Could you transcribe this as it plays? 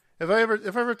Have I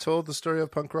ever told the story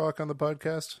of punk rock on the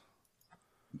podcast?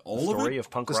 All of it? Story of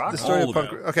punk rock? The story All of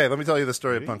punk. of it. Okay, let me tell you the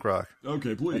story of punk rock.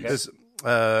 Okay, please.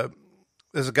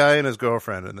 There's a guy and his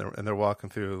girlfriend, and they're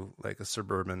walking through like a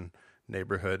suburban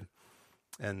neighborhood,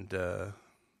 and the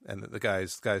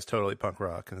guy's totally punk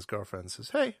rock, and his girlfriend says,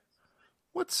 "Hey,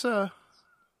 what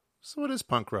is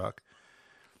punk rock?"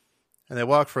 And they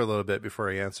walk for a little bit before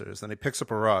he answers. Then he picks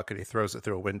up a rock and he throws it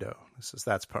through a window. He says,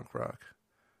 "That's punk rock."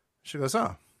 She goes,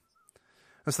 "Oh."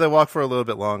 And so they walk for a little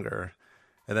bit longer.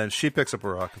 And then she picks up a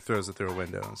rock and throws it through a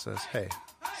window and says, "Hey,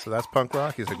 so that's punk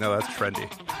rock?" He's like, "No, that's trendy."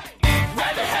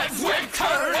 Redheads with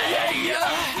curly hair,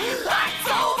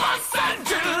 October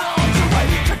scented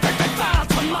lingerie, could take the cloud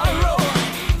tomorrow.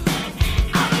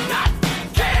 I'm not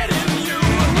kidding you.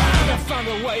 I found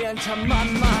a way into my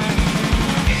mind.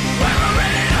 We're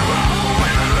ready to roll.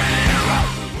 We're ready to roll.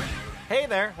 Hey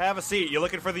there, have a seat. You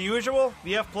looking for the usual?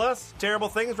 The F+? Terrible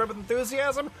things with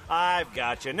enthusiasm? I've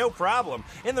got you, no problem.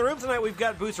 In the room tonight, we've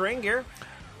got Boots Rain Gear.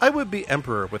 I would be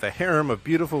emperor with a harem of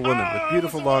beautiful women with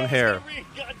beautiful long hair.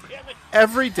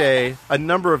 Every day, a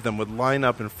number of them would line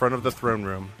up in front of the throne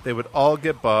room. They would all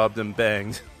get bobbed and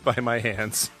banged by my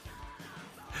hands.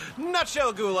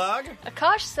 Nutshell Gulag.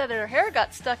 Akash said her hair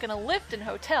got stuck in a lift in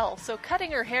hotel, so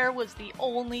cutting her hair was the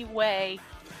only way.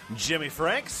 Jimmy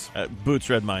Franks. Boots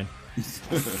read mine.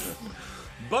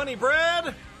 Bunny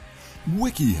Bread.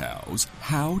 WikiHow's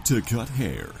How to Cut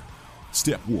Hair.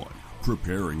 Step 1,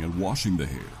 preparing and washing the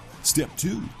hair. Step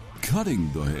 2,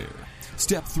 cutting the hair.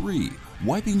 Step 3,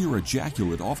 wiping your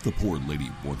ejaculate off the poor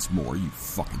lady once more, you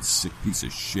fucking sick piece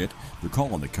of shit. They're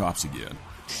calling the cops again.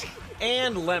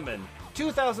 And Lemon.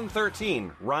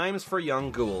 2013, Rhymes for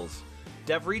Young Ghouls.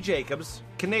 Devery Jacobs,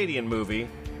 Canadian movie,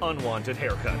 Unwanted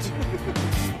Haircut.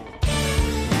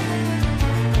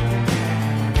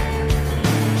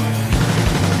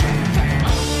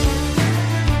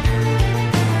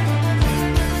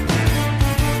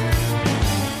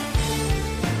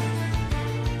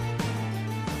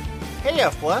 Hey,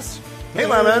 F+. Hey,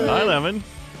 Lemon. Hi, Lemon.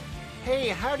 Hey,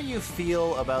 how do you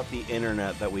feel about the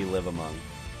internet that we live among?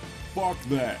 Fuck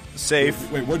that.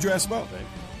 Safe. Wait, what'd you ask about?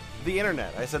 The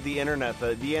internet. I said the internet.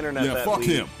 The internet. Yeah, that fuck we...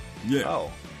 him. Yeah.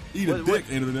 Oh. Eat a dick,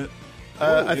 internet.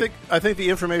 I think the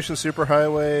information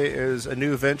superhighway is a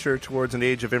new venture towards an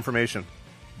age of information.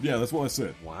 Yeah, that's what I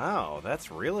said. Wow, that's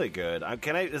really good.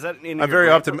 Is that in I'm your very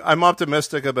grant I'm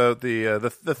optimistic about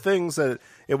the things that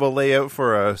it will lay out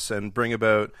for us and bring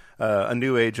about a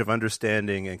new age of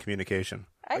understanding and communication.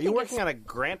 Are you working on a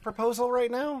grant proposal right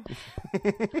now?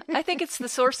 I think it's the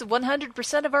source of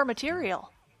 100% of our material.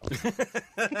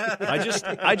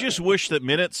 I just wish that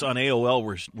minutes on AOL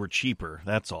were cheaper.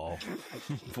 That's all.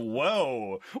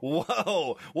 Whoa.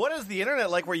 What is the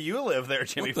internet like where you live there,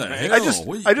 Jimmy? What the Frank?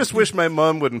 hell? I just wish my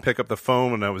mom wouldn't pick up the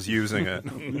phone when I was using it.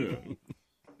 Yeah.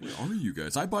 Where are you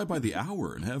guys? I buy by the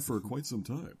hour and have for quite some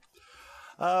time.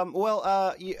 Not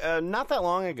that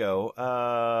long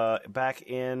ago, back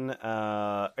in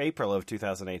April of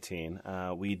 2018,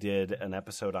 we did an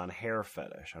episode on hair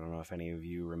fetish. I don't know if any of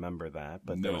you remember that,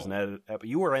 but there was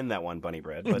you were in that one, Bunny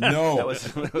Bread. But No. that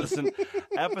was an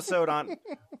episode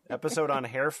on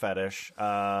hair fetish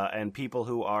and people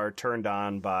who are turned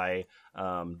on by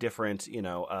different,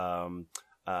 women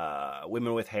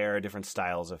with hair, different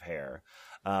styles of hair.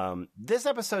 This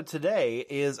episode today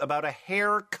is about a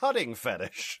hair cutting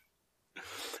fetish.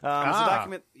 It's a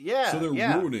document, So they're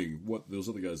ruining what those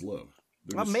other guys love.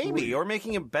 Maybe, or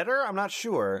making it better. I'm not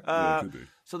sure. Yeah, it could be.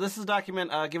 So this is a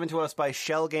document given to us by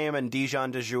Shell Game and Dijon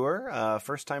de Jour.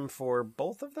 First time for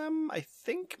both of them, I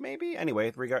think, maybe.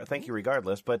 Anyway, thank you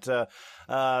regardless. But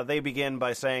they begin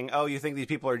by saying, "Oh, you think these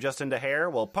people are just into hair?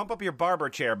 Well, pump up your barber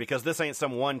chair because this ain't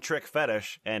some one-trick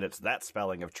fetish." And it's that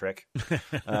spelling of trick.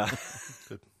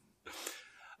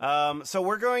 So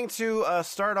we're going to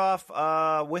start off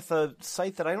with a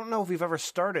site that I don't know if we've ever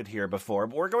started here before,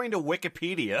 but we're going to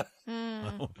Wikipedia.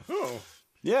 Oh.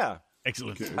 Yeah.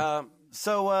 Excellent. Okay.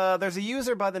 So there's a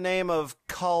user by the name of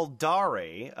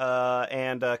Kaldari,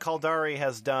 and Kaldari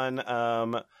has done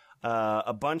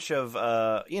a bunch of,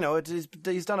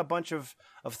 he's done a bunch of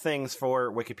things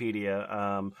for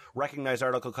Wikipedia. Recognized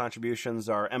article contributions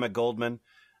are Emma Goldman,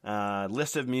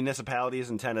 list of municipalities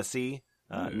in Tennessee,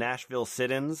 Nashville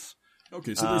sit-ins.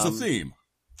 Okay, so there's a theme.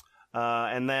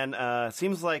 And then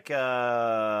seems like Kaldari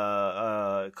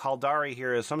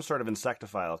here is some sort of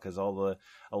insectophile because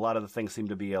a lot of the things seem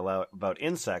to be about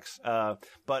insects.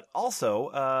 But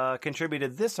also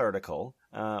contributed this article,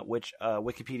 which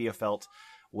Wikipedia felt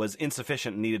was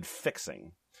insufficient and needed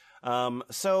fixing.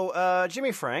 So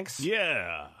Jimmy Franks,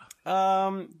 Yeah.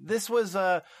 This was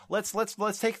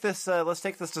let's take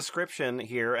this description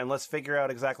here and let's figure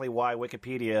out exactly why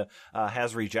Wikipedia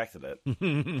has rejected it.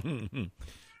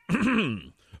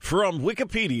 From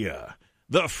Wikipedia,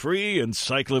 the free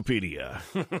encyclopedia.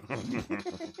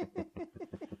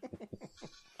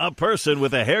 A person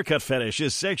with a haircut fetish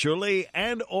is sexually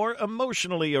and or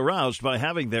emotionally aroused by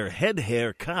having their head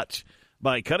hair cut,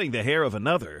 by cutting the hair of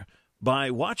another,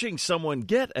 by watching someone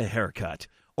get a haircut,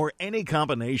 or any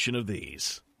combination of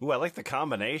these. Ooh, I like the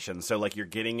combination. So, like, you're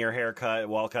getting your hair cut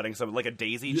while cutting something, like a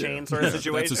daisy chain sort of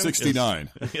situation? That's a 69.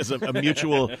 It's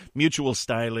a mutual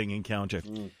styling encounter.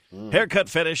 Haircut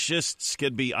fetishists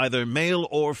can be either male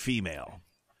or female.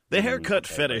 The haircut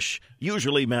fetish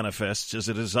usually manifests as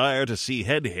a desire to see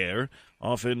head hair,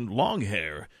 often long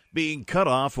hair, being cut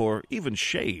off or even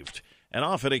shaved, and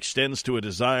often extends to a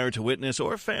desire to witness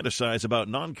or fantasize about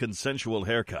non-consensual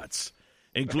haircuts,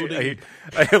 including...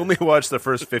 I only watched the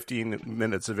first 15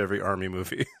 minutes of every Army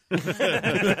movie.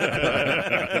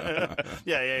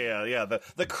 Yeah.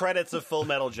 The credits of Full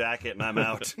Metal Jacket, and I'm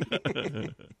out.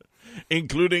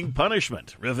 Including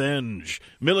punishment, revenge,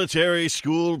 military,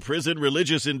 school, prison,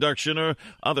 religious induction, or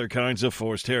other kinds of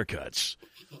forced haircuts.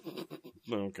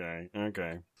 Okay.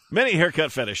 Many haircut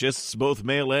fetishists, both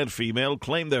male and female,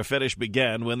 claim their fetish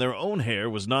began when their own hair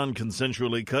was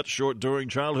non-consensually cut short during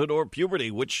childhood or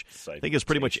puberty, which I think is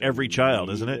pretty much every child,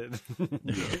 isn't it?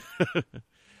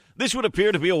 This would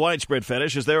appear to be a widespread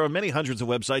fetish, as there are many hundreds of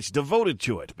websites devoted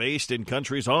to it, based in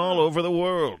countries all over the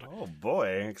world. Oh, boy.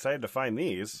 Excited to find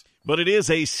these. But it is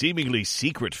a seemingly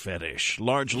secret fetish,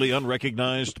 largely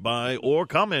unrecognized by or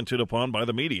commented upon by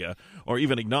the media, or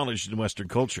even acknowledged in Western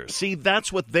culture. See,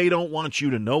 that's what they don't want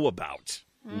you to know about.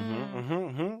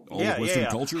 All of Western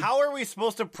culture? How are we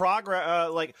supposed to progress,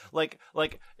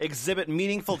 like exhibit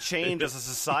meaningful change as a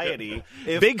society?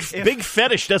 If Big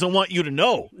Fetish doesn't want you to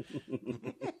know.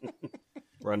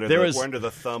 We're under the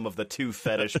thumb of the two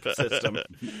fetish system.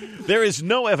 There is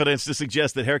no evidence to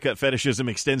suggest that haircut fetishism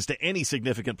extends to any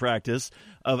significant practice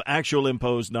of actual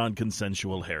imposed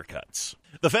non-consensual haircuts.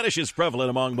 The fetish is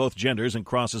prevalent among both genders and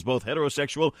crosses both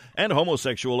heterosexual and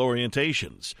homosexual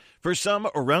orientations. For some,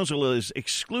 arousal is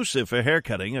exclusive for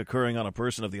haircutting occurring on a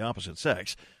person of the opposite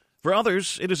sex. For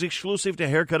others, it is exclusive to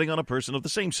haircutting on a person of the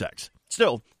same sex.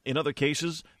 Still, in other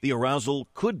cases, the arousal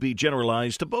could be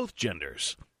generalized to both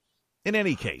genders. In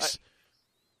any case,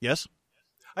 yes?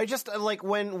 I just, like,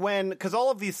 because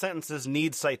all of these sentences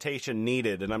need citation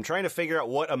needed, and I'm trying to figure out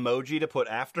what emoji to put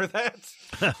after that.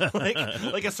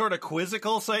 like a sort of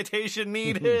quizzical citation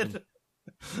needed.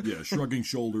 Yeah, shrugging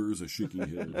shoulders, a shaking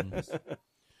head.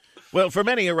 Well, for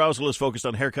many, arousal is focused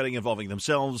on haircutting involving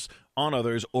themselves, on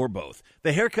others, or both.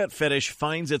 The haircut fetish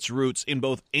finds its roots in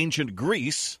both ancient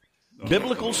Greece,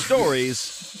 biblical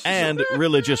stories, and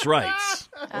religious rites.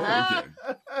 Okay.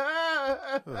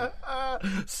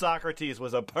 Socrates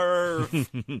was a perv.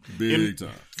 Big time.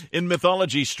 In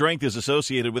mythology, strength is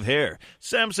associated with hair.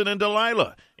 Samson and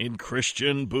Delilah. In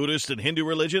Christian, Buddhist, and Hindu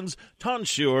religions,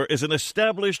 tonsure is an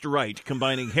established rite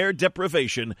combining hair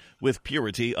deprivation with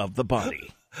purity of the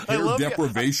body. Hair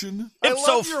deprivation?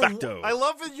 Ipso facto. I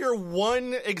love that your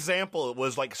one example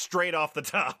was like straight off the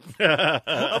top.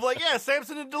 Of like, yeah,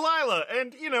 Samson and Delilah,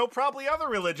 and probably other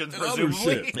religions, And other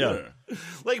presumably. shit. Yeah.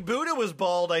 Like Buddha was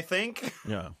bald, I think.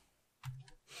 Yeah.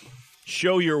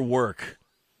 Show your work,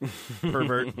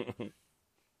 pervert.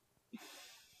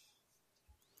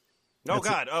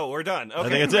 God. Oh, we're done.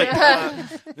 Okay. I think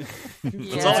that's it.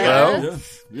 That's all I got.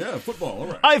 Yeah, football. All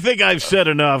right. I think I've said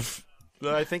enough.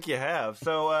 I think you have.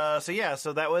 So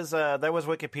that was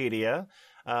Wikipedia.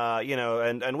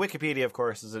 And Wikipedia, of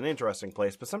course, is an interesting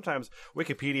place, but sometimes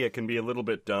Wikipedia can be a little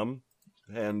bit dumb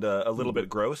and a little bit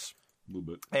gross. A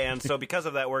little bit. And so because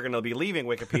of that, we're going to be leaving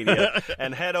Wikipedia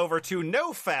and head over to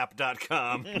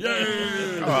nofap.com.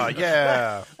 Yay! Oh,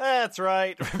 yeah. That's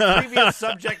right. Previous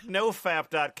subject,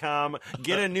 nofap.com.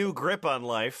 Get a new grip on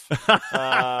life.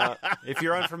 If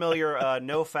you're unfamiliar,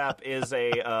 nofap is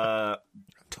a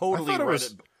totally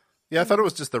Reddit... I thought it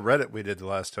was just the Reddit we did the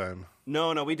last time.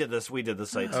 No, we did this. We did the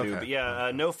site too. Okay. But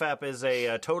yeah, nofap is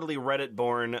a totally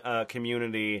Reddit-born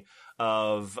community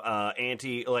of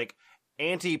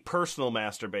anti-personal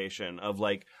masturbation,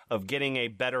 of getting a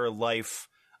better life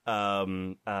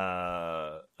by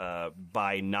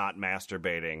not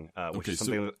masturbating, which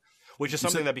is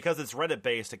something that because it's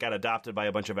Reddit-based, it got adopted by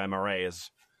a bunch of MRAs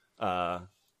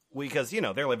because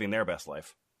they're living their best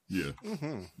life. Yeah.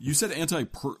 You said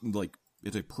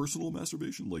It's a personal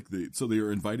masturbation? Like they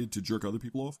are invited to jerk other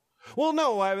people off? Well,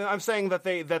 no, I'm saying that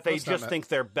they That's just not think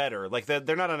they're better. Like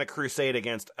they're not on a crusade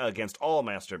against all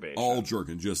masturbation. All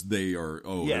jerking, just they are.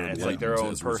 Oh, yeah, they're it's like their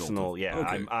own as a result personal. of- Yeah,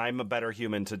 Okay. I'm a better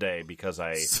human today because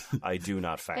I do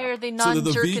not fap. They're the So they're the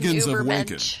non-jerkin vegans of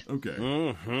Ubermensch.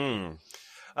 wanking.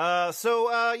 Okay.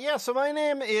 So my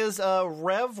name is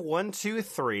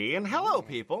Rev123, and hello,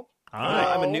 people.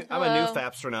 I'm a new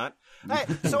Fapstronaut. Hi,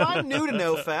 so I'm new to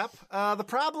NoFap. The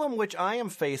problem which I am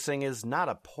facing is not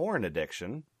a porn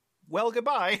addiction. Well,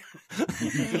 goodbye.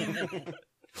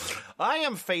 I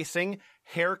am facing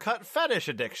haircut fetish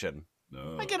addiction.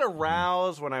 No. I get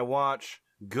aroused when I watch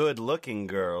good-looking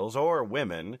girls or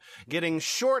women getting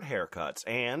short haircuts,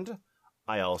 and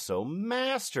I also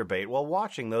masturbate while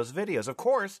watching those videos. Of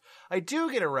course, I do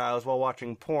get aroused while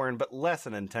watching porn, but less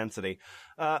in intensity.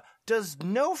 Does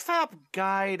NoFap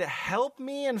Guide help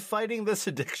me in fighting this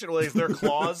addiction? Is there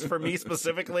clause for me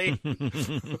specifically?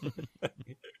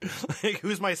 Like,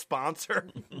 who's my sponsor?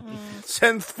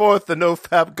 Send forth the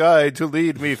NoFap guide to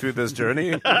lead me through this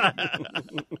journey. I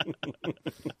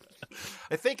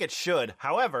think it should.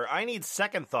 However, I need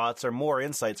second thoughts or more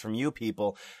insights from you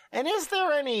people. And is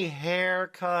there any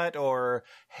haircut or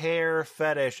hair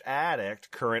fetish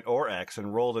addict, current or ex,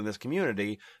 enrolled in this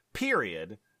community?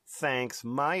 Period. Thanks,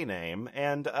 my name.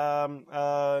 And,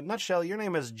 nutshell, your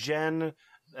name is Jen,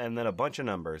 and then a bunch of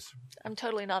numbers. I'm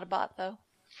totally not a bot, though.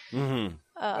 Mm-hmm.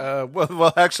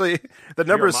 Well, actually, the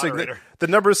number You're a moderator. the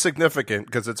number is significant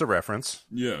because it's a reference.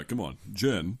 Yeah, come on.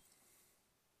 Jen.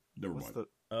 Never mind.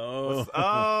 Oh,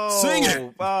 Sing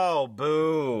it! Oh,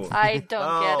 boo! I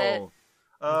don't get it.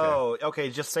 Oh, okay.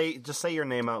 Just say your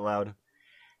name out loud.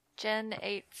 Jen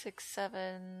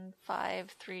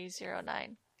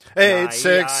 8675309.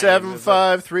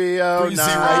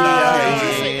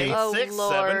 8675309. Oh,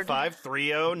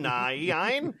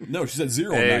 8675309. No, she said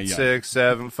 0.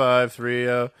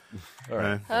 8675309. All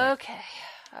right. Okay.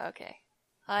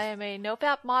 I am a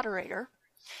NoFap moderator,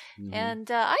 and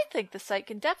I think the site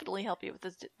can definitely help you with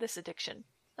this addiction.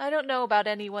 I don't know about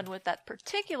anyone with that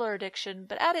particular addiction,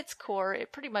 but at its core,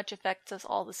 it pretty much affects us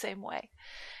all the same way.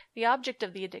 The object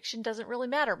of the addiction doesn't really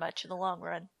matter much in the long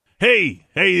run. Hey,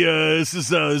 this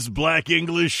is Black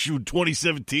English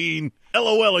 2017.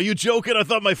 LOL, are you joking? I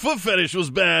thought my foot fetish was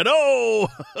bad. Oh!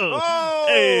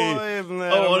 Hey! I'm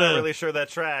not really sure that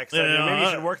tracks. Maybe you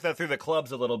should work that through the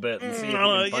clubs a little bit and see if you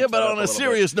can punch yeah, but that up on a little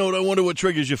serious note, I wonder what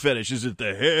triggers your fetish. Is it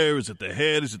the hair? Is it the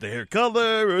head? Is it the hair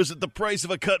color? Or is it the price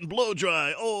of a cut and blow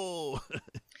dry? Oh!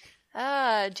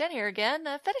 Jen here again.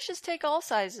 Fetishes take all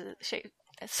sizes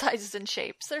and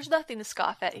shapes. There's nothing to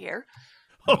scoff at here.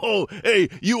 Oh, hey,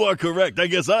 you are correct. I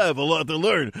guess I have a lot to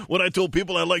learn. When I told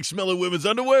people I like smelling women's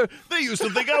underwear, they used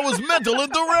to think I was mental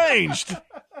and deranged.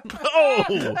 Oh!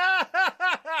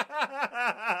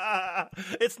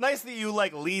 It's nice that you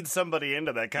lead somebody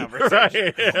into that conversation.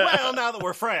 Right, yeah. Well, now that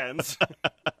we're friends.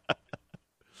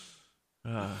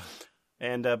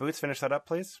 And Boots, finish that up,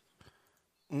 please.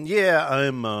 Yeah,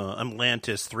 I'm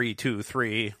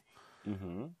Lantis323.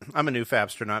 I'm a new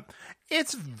Fapstronaut.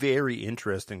 It's very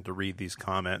interesting to read these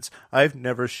comments. I've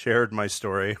never shared my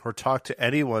story or talked to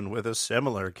anyone with a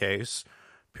similar case.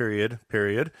 Period.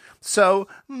 So,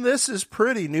 this is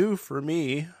pretty new for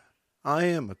me. I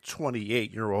am a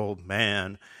 28-year-old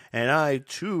man, and I,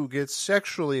 too, get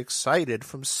sexually excited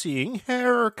from seeing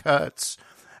haircuts,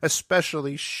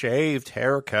 especially shaved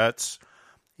haircuts.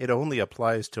 It only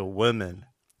applies to women,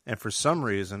 and for some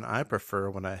reason, I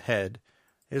prefer when a head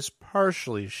is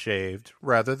partially shaved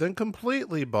rather than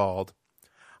completely bald.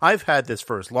 I've had this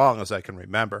for as long as I can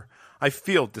remember. I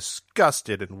feel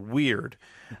disgusted and weird,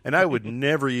 and I would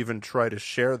never even try to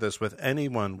share this with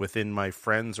anyone within my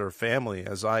friends or family,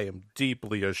 as I am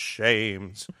deeply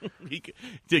ashamed.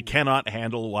 He cannot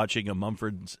handle watching a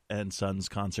Mumford and Sons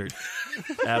concert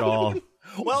at all.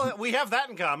 Well, we have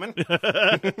that in common.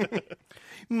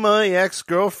 My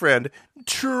ex-girlfriend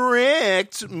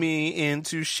tricked me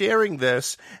into sharing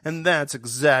this, and that's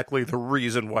exactly the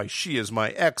reason why she is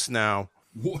my ex now.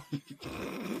 What?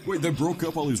 Wait, they broke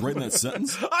up while he was writing that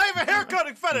sentence? I have a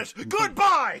haircutting fetish.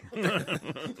 Goodbye.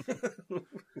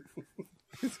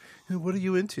 What are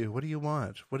you into? What do you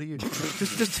want? What are you...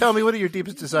 just tell me, what are your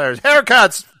deepest desires?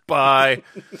 Haircuts! Bye!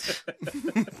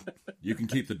 You can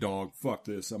keep the dog. Fuck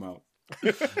this. I'm out.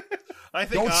 I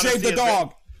think Don't honesty shave the is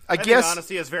dog! I think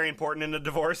honesty is very important in a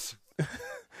divorce.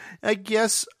 I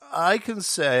guess I can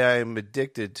say I am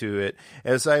addicted to it,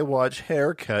 as I watch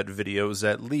haircut videos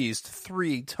at least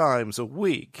 3 times a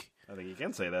week. I think you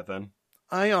can say that then.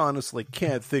 I honestly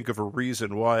can't think of a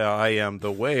reason why I am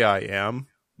the way I am.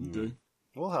 Okay.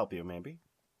 We'll help you, maybe.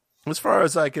 As far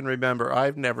as I can remember,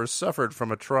 I've never suffered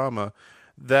from a trauma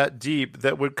that deep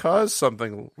that would cause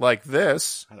something like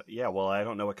this. Yeah, well, I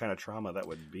don't know what kind of trauma that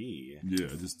would be. Yeah,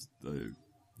 just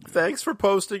Thanks for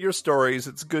posting your stories.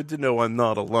 It's good to know I'm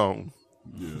not alone.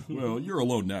 yeah. Well, you're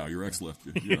alone now. Your ex left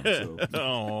you.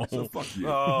 So fuck you.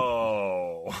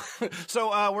 Oh,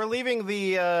 so we're leaving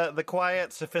the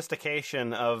quiet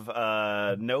sophistication of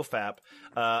NoFap,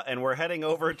 and we're heading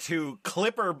over to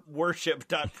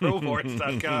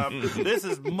clipperworship.proboards.com. This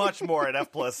is much more at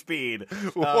F plus speed.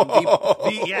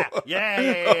 Yeah.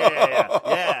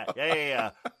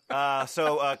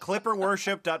 So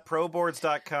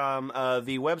clipperworship.proboards.com.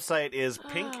 The website is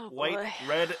pink, white,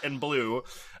 red, and blue.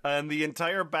 And the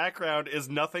entire background is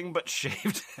nothing but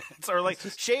shaved heads, or like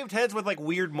shaved heads with like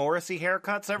weird Morrissey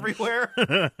haircuts everywhere.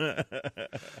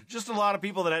 Just a lot of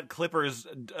people that had clippers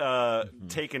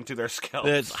taken to their scalps.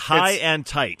 It's high and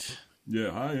tight. Yeah,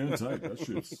 high and tight. That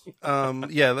shit's.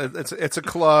 Yeah, it's a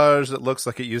collage that looks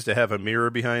like it used to have a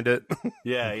mirror behind it.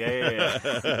 Yeah.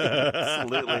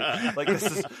 Absolutely. Like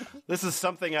this is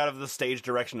something out of the stage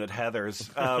direction at Heather's.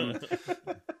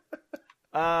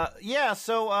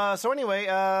 So anyway,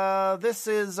 this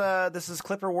is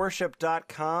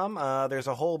clipperworship.com. There's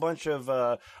a whole bunch of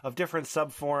different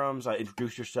subforums.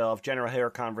 Introduce yourself, general hair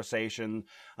conversation,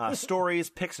 stories,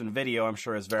 pics, and video. I'm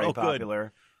sure is very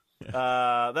popular.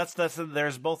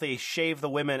 There's both a shave the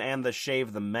women and the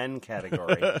shave the men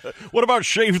category. What about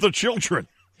shave the children?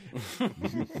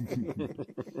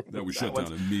 That was shut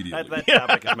down immediately. That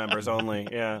topic is members only.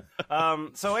 Yeah.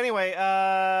 So anyway,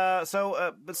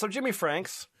 so Jimmy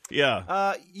Franks.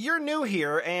 Yeah. You're new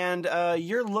here, and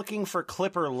you're looking for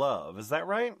Clipper love. Is that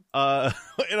right?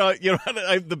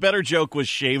 The better joke was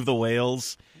shave the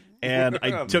whales, and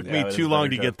it took me too long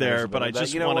to get there. But I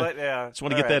just want to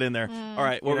get that in there. All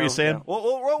right. What were you saying? Yeah.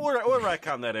 We'll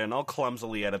retcon that in. I'll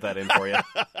clumsily edit that in for you.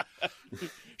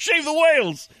 Shave the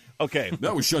whales. Okay.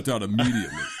 That was shut down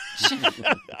immediately.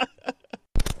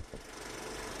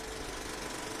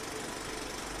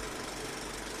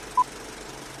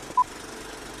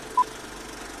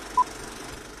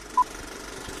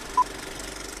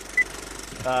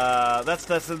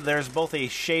 There's both a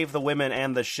shave the women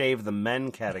and the shave the men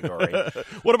category.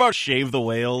 What about shave the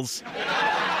whales?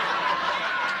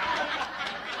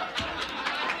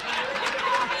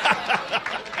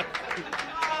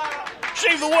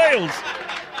 Shave the whales.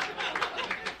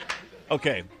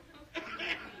 Okay.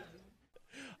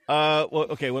 What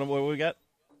do we got?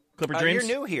 Clipper Dreams?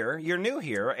 You're new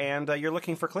here, and you're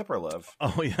looking for Clipper love.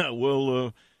 Oh, yeah.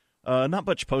 Well, not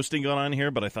much posting going on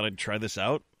here, but I thought I'd try this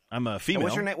out. I'm a female.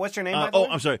 What's your name?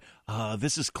 I'm sorry.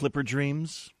 This is Clipper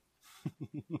Dreams.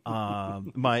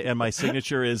 My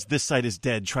signature is "This site is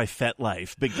dead. Try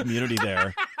FetLife." Big community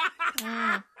there.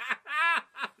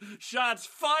 Shots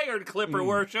fired, Clipper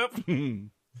worship.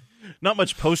 Not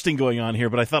much posting going on here,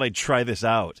 but I thought I'd try this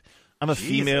out. I'm a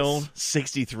female,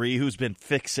 63, who's been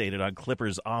fixated on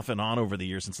clippers off and on over the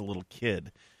years since a little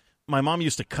kid. My mom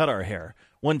used to cut our hair.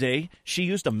 One day, she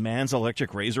used a man's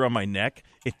electric razor on my neck.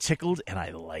 It tickled, and I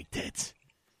liked it.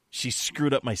 She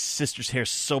screwed up my sister's hair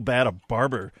so bad a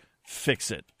barber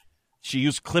fixed it. She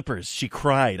used clippers. She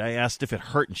cried. I asked if it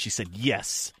hurt, and she said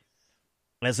yes.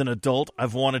 As an adult,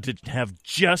 I've wanted to have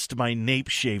just my nape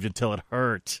shaved until it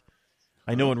hurt.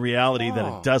 I know in reality that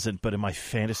it doesn't, but in my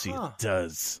fantasy it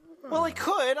does. Well, it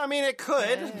could. I mean, it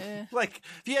could. Like,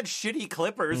 if you had shitty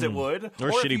clippers, it would.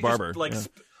 Or shitty barber.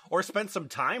 Or spend some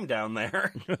time down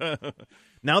there.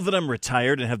 Now that I'm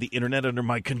retired and have the internet under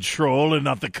my control and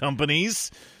not the company's,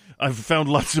 I've found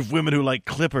lots of women who like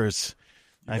clippers.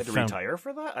 You had to retire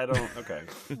for that? I don't... Okay.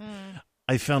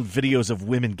 I found videos of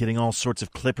women getting all sorts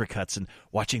of clipper cuts, and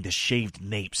watching the shaved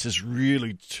napes has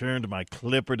really turned my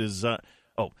clipper design...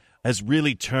 has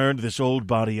really turned this old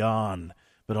body on.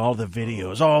 But all the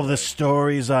videos, all the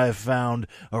stories I've found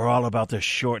are all about the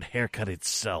short haircut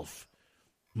itself.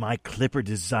 My clipper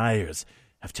desires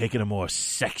have taken a more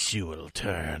sexual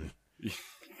turn.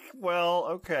 Well,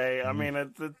 okay. I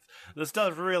mean, this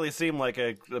does really seem like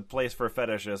a place for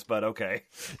fetishists, but okay.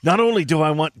 Not only do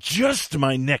I want just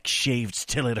my neck shaved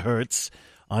till it hurts,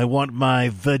 I want my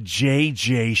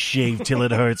vajayjay shaved till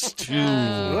it hurts, too. Till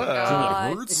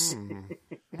it hurts?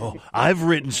 Oh, I've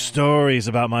written stories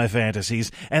about my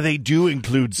fantasies, and they do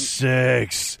include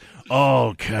sex.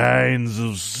 All kinds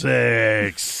of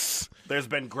sex. There's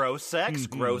been gross sex,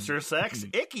 grosser sex,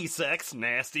 icky sex,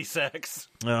 nasty sex.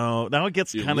 Oh, now it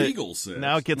gets kind of illegal sex.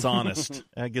 Now it gets honest.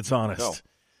 It gets honest. Oh.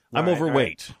 I'm All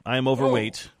overweight. right. I am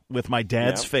overweight with my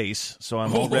dad's face, so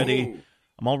I'm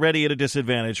already at a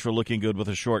disadvantage for looking good with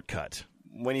a shortcut.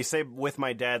 When you say with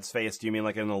my dad's face, do you mean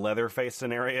like in a leather face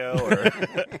scenario? Or?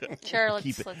 Sure,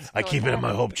 let's I go keep with it in that.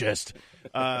 my hope chest.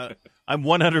 I'm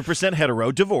 100%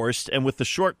 hetero, divorced, and with the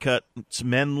shortcuts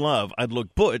men love, I'd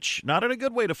look butch, not in a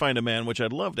good way to find a man, which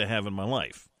I'd love to have in my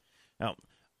life. Now,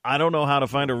 I don't know how to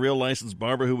find a real licensed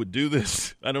barber who would do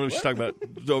this. I don't know if she's talking about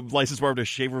the licensed barber to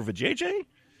shave her vajayjay.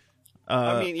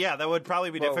 I mean, yeah, that would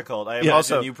probably be difficult. I yeah, imagine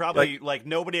also, you probably, like,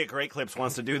 nobody at Great Clips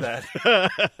wants to do that.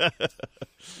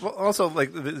 Well, also,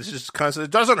 like, it's just constantly,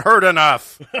 it doesn't hurt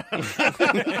enough.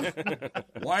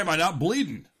 Why am I not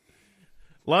bleeding?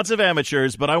 Lots of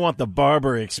amateurs, but I want the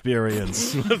barber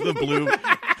experience. The blue,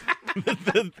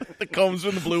 the combs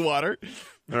in the blue water.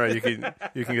 All right, you can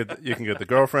get the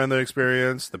girlfriend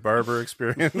experience, the barber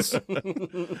experience. We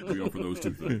go for those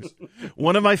two things.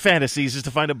 One of my fantasies is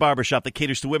to find a barbershop that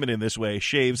caters to women in this way,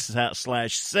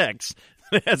 shaves/sex,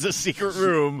 that has a secret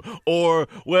room, or,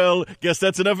 well, guess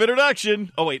that's enough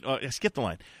introduction. Oh, wait, I skipped the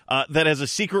line. That has a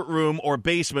secret room or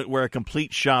basement where a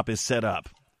complete shop is set up.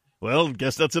 Well,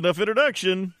 guess that's enough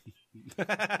introduction.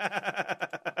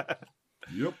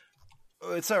 Yep.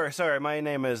 Sorry. My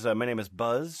name is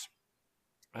Buzz.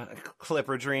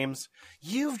 Clipper Dreams.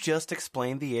 You've just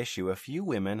explained the issue a few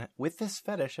women with this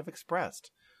fetish have expressed.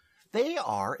 They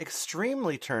are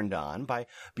extremely turned on by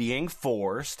being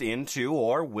forced into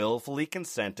or willfully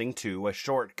consenting to a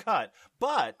shortcut,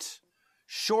 but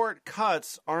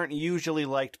shortcuts aren't usually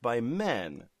liked by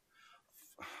men.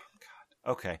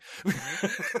 God. Okay.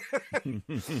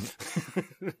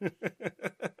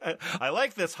 I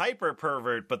like this hyper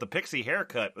pervert, but the pixie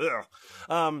haircut.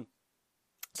 Ugh.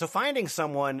 So finding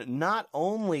someone not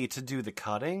only to do the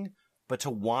cutting, but to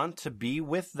want to be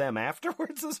with them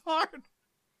afterwards is hard.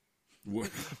 What?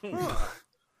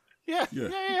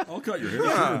 Yeah. I'll cut your hair,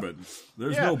 sure, but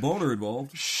there's no boner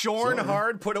involved. Shorn Sorry.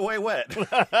 hard, put away wet.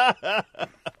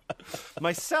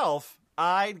 Myself,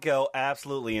 I'd go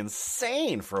absolutely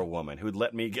insane for a woman who'd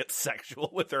let me get sexual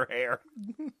with her hair.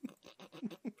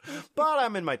 But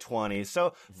I'm in my 20s,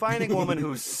 so finding a woman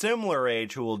who's similar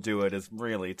age who will do it is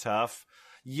really tough.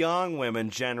 Young women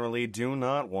generally do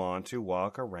not want to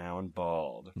walk around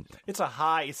bald. It's a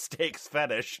high-stakes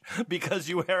fetish because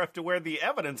you have to wear the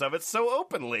evidence of it so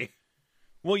openly.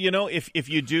 Well, you know, if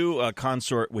you do a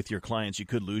consort with your clients, you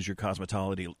could lose your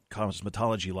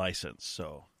cosmetology license,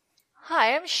 so...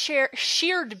 Hi, I'm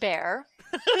Sheared Bear.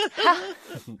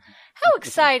 How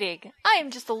exciting! I am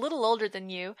just a little older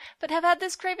than you, but have had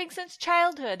this craving since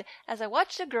childhood, as I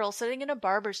watched a girl sitting in a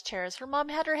barber's chair as her mom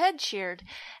had her head sheared.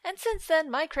 And since then,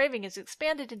 my craving has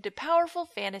expanded into powerful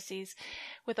fantasies,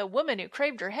 with a woman who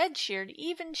craved her head sheared,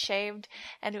 even shaved,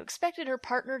 and who expected her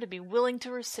partner to be willing to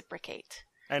reciprocate.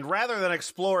 And rather than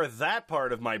explore that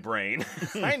part of my brain,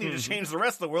 I need to change the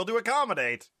rest of the world to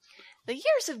accommodate. The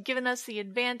years have given us the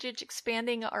advantage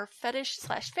expanding our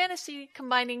fetish/fantasy,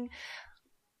 combining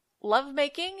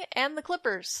lovemaking and the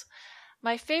clippers.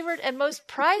 My favorite and most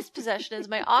prized possession is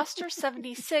my Oster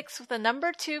 76 with the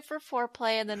number 2 for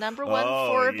foreplay and the number 1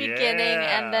 for beginning,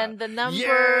 and then the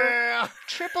number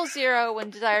 000 when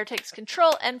desire takes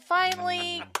control, and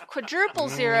finally quadruple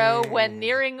 0 when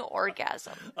nearing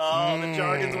orgasm. Oh, the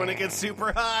jargon's when it gets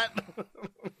super hot.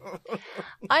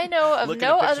 I know of Look at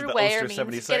no a picture other of the way Oster or means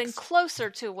 76. getting closer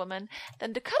to a woman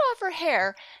than to cut off her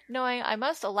hair, knowing I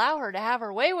must allow her to have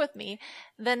her way with me,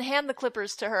 then hand the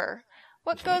clippers to her.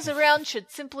 What goes around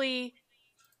should simply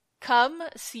come,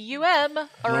 C-U-M,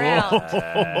 around.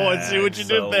 Oh, I see what you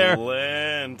did there.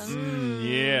 Excellent.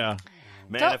 Yeah.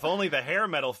 Man, Don't- if only the hair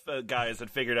metal guys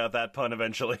had figured out that pun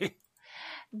eventually.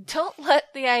 Don't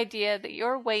let the idea that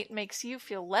your weight makes you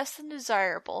feel less than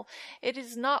desirable. It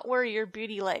is not where your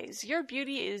beauty lays. Your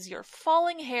beauty is your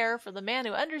falling hair for the man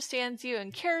who understands you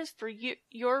and cares for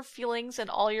your feelings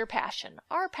and all your passion.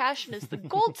 Our passion is the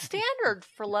gold standard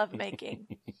for lovemaking.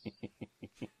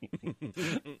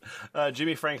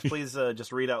 Jimmy Franks, please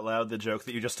just read out loud the joke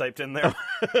that you just typed in there.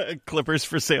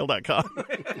 Clippersforsale.com.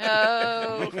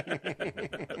 Oh.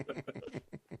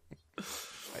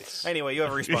 Anyway, you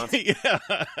have a response. Yeah.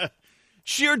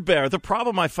 Sheared Bear, the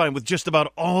problem I find with just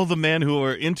about all the men who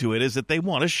are into it is that they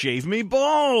want to shave me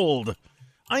bald.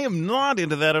 I am not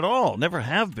into that at all. Never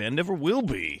have been, never will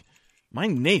be. My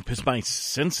nape is my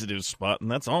sensitive spot,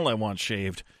 and that's all I want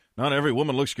shaved. Not every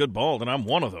woman looks good bald, and I'm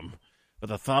one of them. But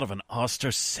the thought of an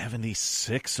Oster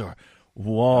 76 or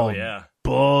wall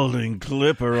balding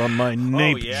clipper on my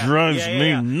nape drives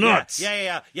me nuts.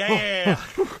 Yeah.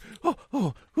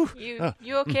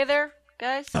 You okay there,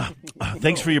 guys?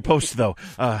 Thanks for your post, though.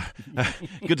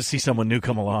 Good to see someone new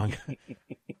come along.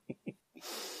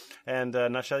 And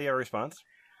Nutshell, you have a response?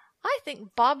 I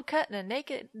think bob cut and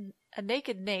a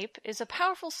naked nape is a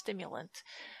powerful stimulant.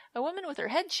 A woman with her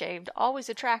head shaved, always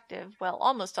attractive, well,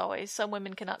 almost always, some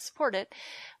women cannot support it,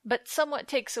 but somewhat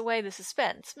takes away the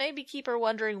suspense. Maybe keep her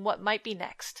wondering what might be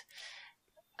next.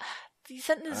 These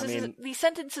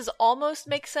sentences almost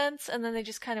make sense, and then they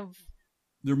just kind of...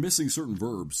 They're missing certain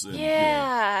verbs. And,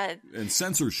 yeah. And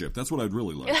censorship. That's what I'd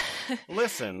really like.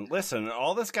 Listen.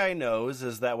 All this guy knows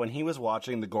is that when he was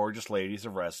watching the gorgeous ladies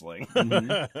of wrestling...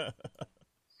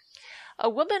 A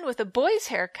woman with a boy's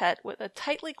haircut with a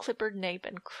tightly clippered nape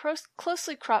and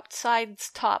closely cropped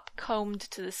sides top combed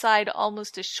to the side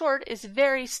almost as short is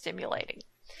very stimulating.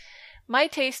 My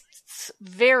tastes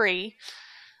vary,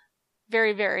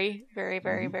 very, very, very,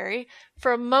 very, very,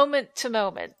 from moment to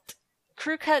moment.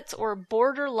 Crew cuts or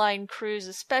borderline crews,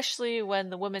 especially when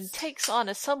the woman takes on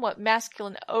a somewhat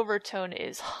masculine overtone,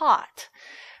 is hot.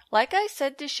 Like I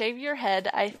said, to shave your head,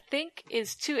 I think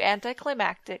is too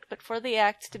anticlimactic, but for the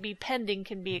act to be pending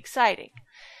can be exciting.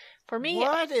 For me...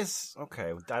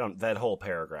 Okay, that whole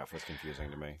paragraph was confusing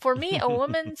to me. For me, a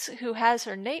woman who has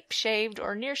her nape shaved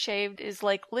or near shaved is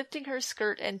like lifting her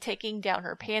skirt and taking down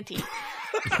her panty.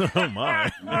 Oh, my.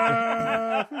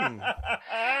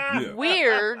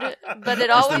 Weird, but it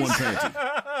always...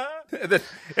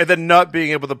 and then not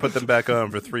being able to put them back on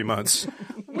for 3 months.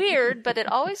 Weird, but it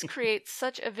always creates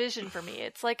such a vision for me.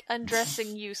 It's like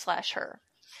undressing you/her.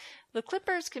 The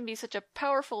clippers can be such a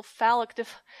powerful phallic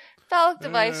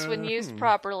device when used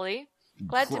properly.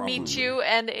 Glad to meet you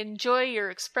and enjoy your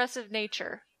expressive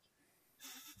nature.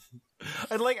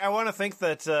 I want to think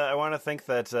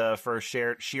that for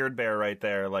Sheared Bear right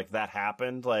there, like that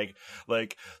happened, like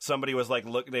somebody was like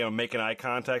making eye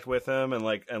contact with him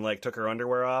and took her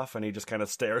underwear off, and he just kind of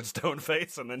stared stone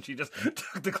face, and then she just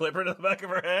took the clipper to the back of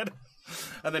her head,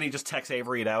 and then he just texts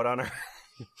Avery it out on her.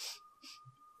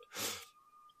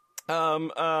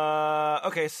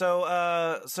 Okay, so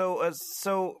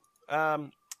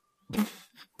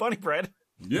Bunny Bread.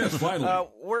 Yes, finally.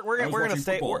 We're gonna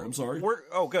stay. I'm sorry.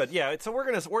 Good. Yeah. So we're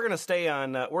gonna stay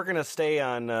on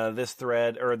this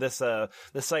thread or this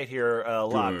site here a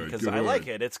lot because I like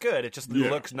it. It's good. It just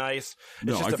looks nice.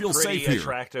 It's just I feel a pretty safe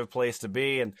attractive place to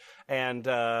be.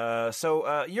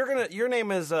 So your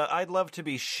name is I'd love to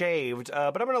be shaved,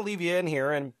 but I'm gonna leave you in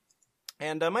here and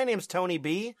my name's Tony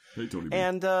B. Hey, Tony B.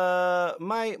 And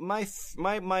my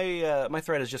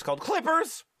thread is just called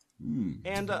Clippers.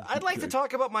 And I'd like to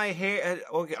talk about my hair.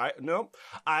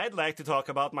 I'd like to talk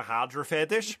about my hydra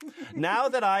fetish. Now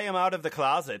that I am out of the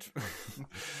closet,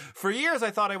 for years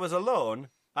I thought I was alone.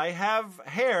 I have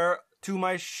hair to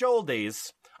my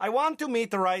shoulders. I want to meet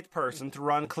the right person to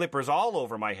run clippers all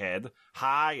over my head.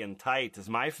 High and tight is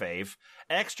my fave.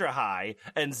 Extra high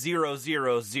and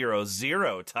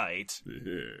 0,000 tight.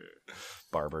 Yeah.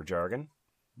 Barber jargon.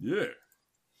 Yeah.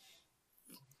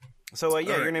 So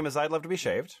your name is I'd Love to Be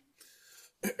Shaved.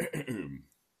 I'm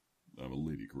a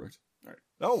lady, correct? All right.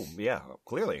 Oh, yeah,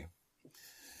 clearly.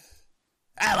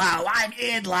 Hello,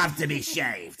 I'd love to be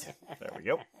shaved. There we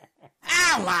go.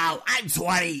 Hello, I'm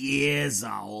 20 years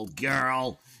old,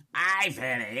 girl. I've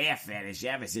had a hair fetish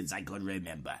ever since I could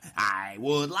remember. I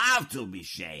would love to be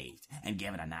shaved and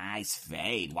give it a nice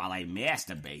fade while I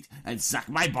masturbate and suck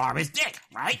my barber's dick,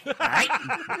 right?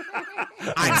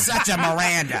 I'm such a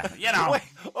Miranda, you know. Wait,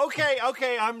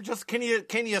 okay, I'm just, can you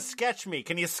sketch me?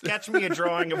 Can you sketch me a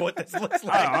drawing of what this looks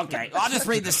like? Oh, okay, I'll just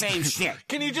read the same shit.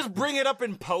 Can you just bring it up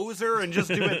in Poser and just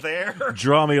do it there?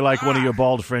 Draw me like one of your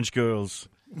bald French girls.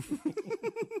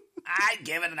 I'd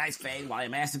give it a nice fade while I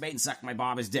masturbate and suck my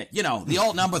barber's dick. You know, the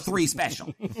old number 3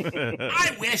 special.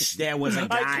 I wish there was a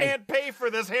guy... I can't pay for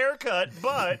this haircut,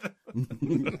 but...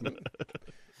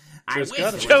 I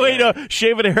wish... Joey, no,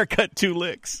 shave and haircut 2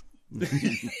 licks. No,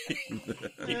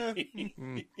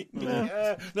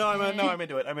 I'm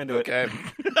into it. Okay.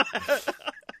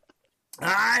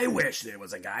 I wish there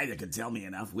was a guy that could tell me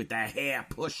enough with the hair,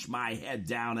 push my head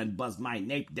down and buzz my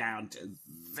nape down to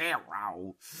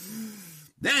 0.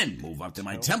 Then move up to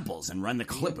my temples and run the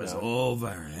clippers over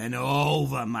and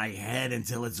over my head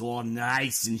until it's all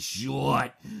nice and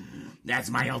short. That's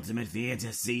my ultimate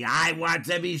fantasy. I want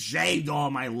to be shaved all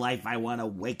my life. I want to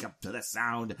wake up to the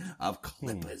sound of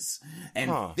clippers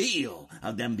and feel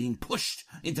of them being pushed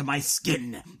into my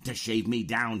skin to shave me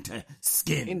down to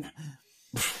skin.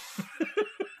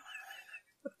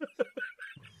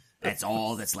 That's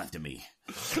all that's left of me.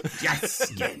 Just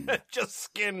skin. Just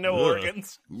skin, no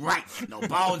organs. Right. No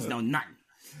bones, no nothing.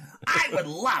 I would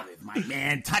love if my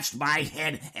man touched my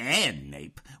head and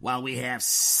nape while we have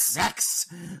sex.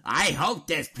 I hope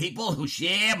there's people who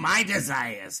share my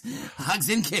desires. Hugs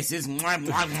and kisses. Mwah,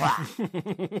 mwah,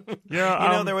 mwah.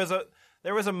 Yeah, there was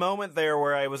There was a moment there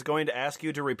where I was going to ask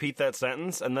you to repeat that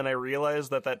sentence, and then I realized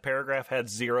that paragraph had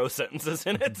 0 sentences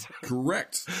in it.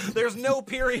 Correct. There's no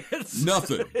periods.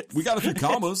 Nothing. We got a few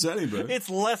commas anyway. It's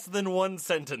less than 1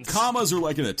 sentence. Commas are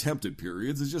like an attempt at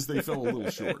periods. It's just they fell a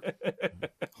little short.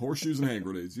 Horseshoes and hand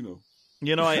grenades, You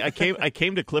know, I came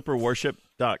to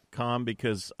ClipperWorship.com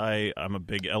because I'm a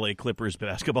big LA Clippers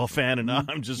basketball fan, and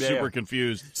I'm just super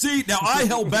confused. See, now I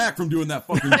held back from doing that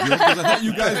fucking joke because I thought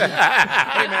you guys would...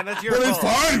 Hey, man, that's your But fault. it's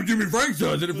fine if Jimmy Frank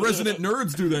does it. If resident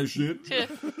nerds do that shit,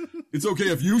 it's okay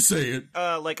if you say it.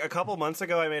 Like a couple months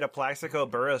ago, I made a Plaxico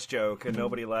Burress joke, and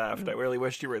nobody laughed. I really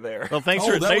wished you were there. Well, thanks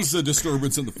Oh, for that was a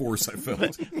disturbance in the force I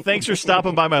felt. thanks for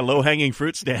stopping by my low-hanging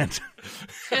fruit stand.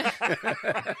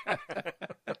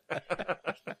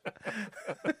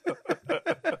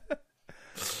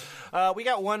 We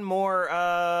got one more.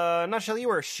 Nutshell, you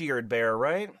were a sheared bear,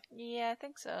 right? Yeah, I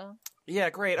think so.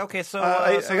 Yeah, great. Okay, so...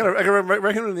 I gotta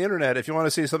recommend on the internet, if you want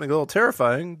to see something a little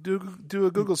terrifying, do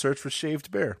a Google search for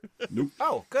shaved bear.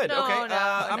 Oh, good. No, okay. no,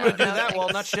 I'm no, going to do no, that thank while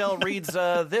you. Nutshell reads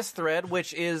this thread,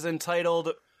 which is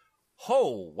entitled...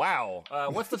 Oh, wow.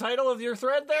 What's the title of your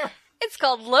thread there? It's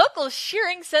called Local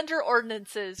Shearing Center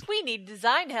Ordinances. We need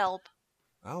design help.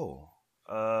 Oh.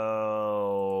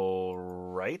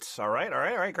 Right. All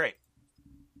right, great.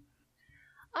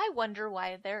 I wonder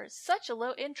why there is such a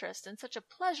low interest in such a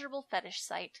pleasurable fetish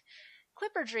site.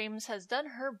 Clipper Dreams has done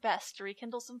her best to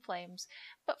rekindle some flames,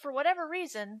 but for whatever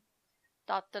reason... ...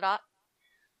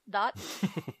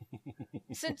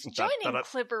 Since joining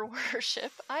Clipper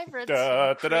Worship, I've read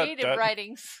some creative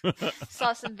writings,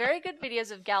 saw some very good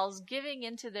videos of gals giving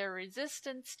into their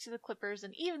resistance to the Clippers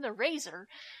and even the razor,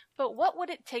 but what would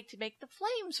it take to make the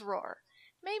flames roar?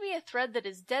 Maybe a thread that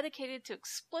is dedicated to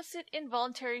explicit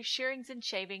involuntary shearings and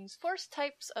shavings, forced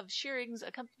types of shearings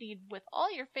accompanied with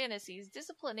all your fantasies,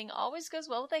 disciplining always goes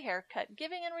well with a haircut,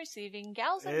 giving and receiving,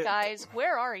 gals and guys,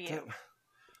 where are you?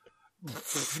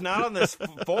 Not on this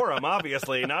forum,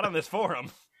 obviously. Not on this forum.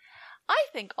 I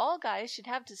think all guys should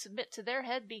have to submit to their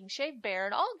head being shaved bare,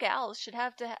 and all gals should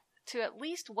have to at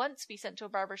least once be sent to a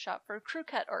barbershop for a crew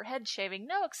cut or head shaving,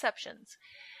 no exceptions.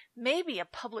 Maybe a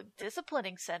public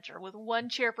disciplining center with 1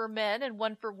 chair for men and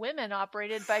 1 for women,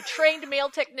 operated by trained male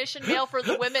technician, male for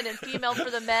the women and female for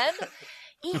the men.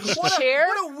 Each chair...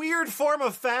 What a weird form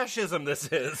of fascism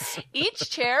this is. Each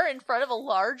chair in front of a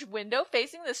large window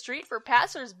facing the street for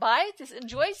passers-by to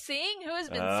enjoy seeing who has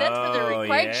been sent for the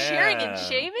required shearing and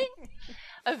shaving?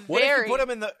 What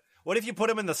if you put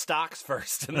them in the stocks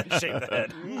first and then shave the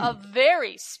head? A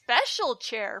very special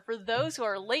chair for those who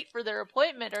are late for their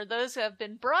appointment or those who have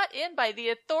been brought in by the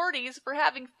authorities for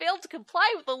having failed to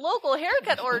comply with the local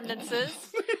haircut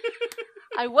ordinances.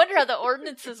 I wonder how the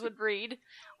ordinances would read.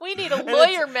 We need a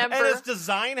lawyer member. And it's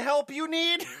design help you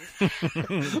need?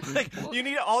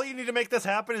 All you need to make this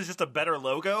happen is just a better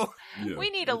logo? Yeah, we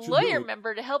need a lawyer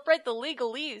member to help write the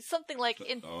legalese. Something like,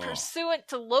 in pursuant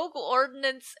to local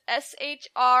ordinance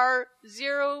SHR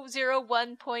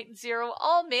 001.0,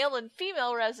 all male and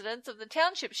female residents of the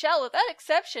township shall, without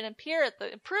exception, appear at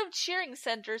the approved shearing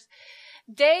centers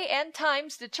day and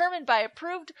times determined by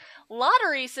approved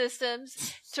lottery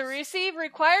systems to receive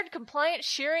required compliant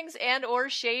shearings and or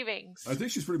shavings. I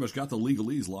think she's pretty much got the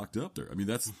legalese locked up there. I mean,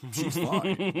 she's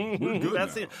fine. We're good now.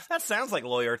 That sounds like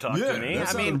lawyer talk to me.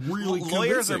 That really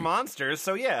lawyers convincing. are monsters,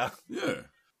 so yeah. Yeah.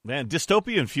 Man,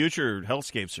 dystopian future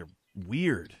hellscapes are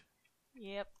weird.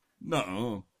 Yep.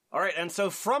 No. All right, and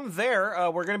so from there,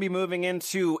 we're going to be moving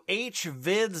into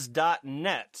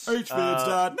hvids.net.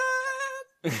 hvids.net.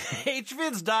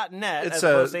 hvids.net. It's as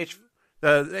opposed to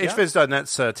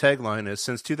hvids.net's tagline is,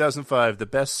 since 2005, the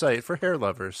best site for hair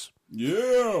lovers.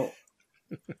 Yeah.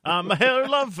 I'm a hair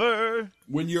lover.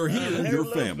 When you're here, your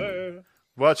family.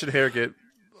 Watching hair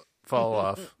fall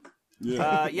off.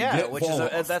 Yeah. Which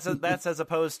is that's as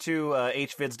opposed to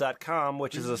hvids.com,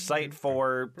 which is a site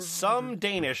for some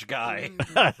Danish guy.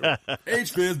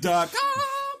 hvids.com.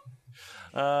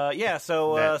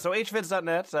 So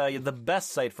hvids.net, the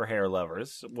best site for hair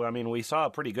lovers. Well, I mean, we saw a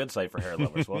pretty good site for hair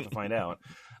lovers. We'll have to find out.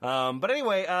 But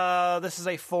anyway, this is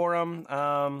a forum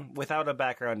without a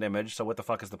background image, so what the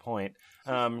fuck is the point?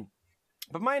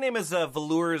 But my name is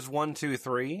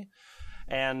Velours123,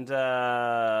 and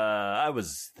I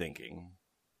was thinking,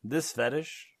 this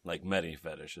fetish, like many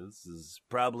fetishes, is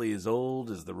probably as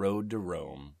old as the road to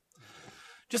Rome.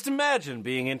 Just imagine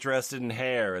being interested in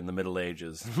hair in the Middle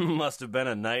Ages. Must have been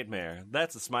a nightmare.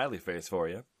 That's a smiley face for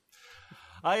you.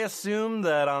 I assume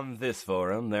that on this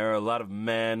forum there are a lot of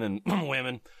men and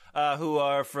women who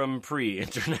are from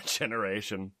pre-internet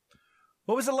generation.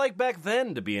 What was it like back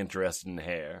then to be interested in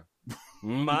hair?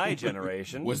 My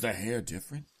generation... Was the hair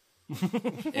different?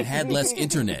 It had less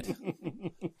internet.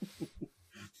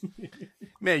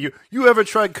 Man, you ever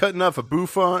tried cutting off a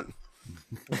bouffant?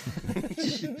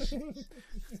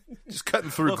 Just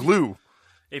cutting through glue.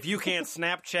 If you can't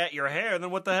Snapchat your hair, then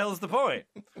what the hell is the point?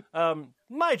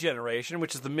 My generation,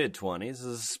 which is the mid-20s,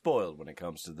 is spoiled when it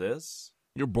comes to this.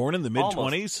 You're born in the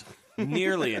mid-20s?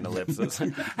 Nearly an ellipsis.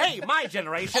 Hey, my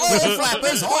generation. All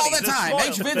flappers, all the time.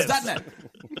 HVids.net.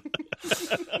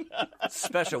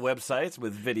 Special websites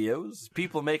with videos,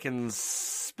 people making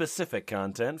specific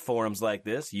content, forums like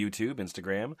this, YouTube,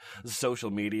 Instagram,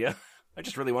 social media. I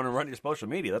just really want to run your social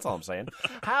media, that's all I'm saying.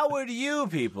 How would you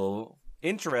people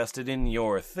interested in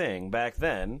your thing back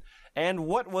then, and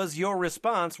what was your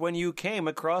response when you came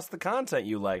across the content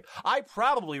you liked? I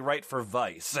probably write for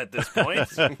Vice at this point.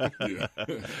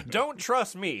 Don't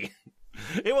trust me.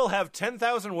 It will have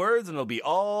 10,000 words and it'll be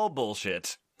all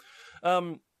bullshit.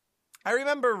 I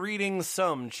remember reading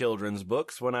some children's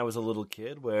books when I was a little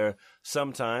kid where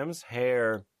sometimes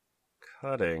hair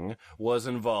cutting was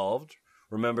involved.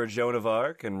 Remember Joan of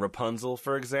Arc and Rapunzel,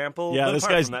 for example? Yeah, this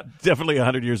guy's definitely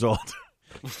 100 years old.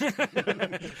 Do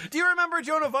you remember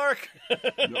Joan of Arc?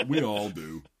 Yeah, we all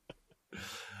do.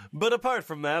 But apart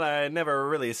from that, I never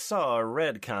really saw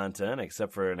red content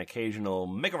except for an occasional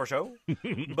makeover show.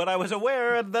 But I was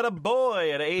aware that a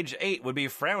boy at age 8 would be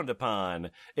frowned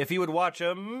upon if he would watch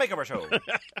a makeover show.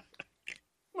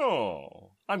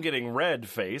 Oh, I'm getting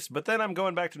red-faced, but then I'm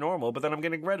going back to normal, but then I'm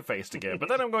getting red-faced again, but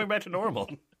then I'm going back to normal.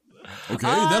 Okay,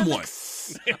 then what?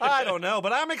 I don't know,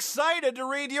 but I'm excited to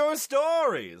read your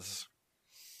stories.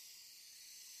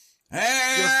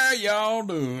 How y'all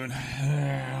doing?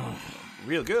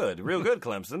 Real good,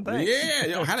 Clemson. Thanks.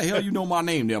 Yeah, how the hell you know my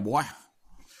name there, boy?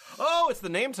 Oh, it's the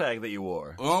name tag that you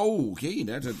wore. Oh, okay,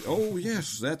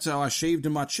 yes, that's how I shaved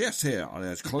in my chest hair.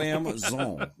 That's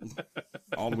Clemson.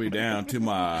 All the way down to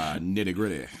my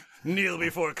nitty-gritty. Kneel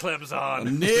before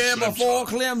Clemson. Kneel before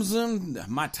Clemson.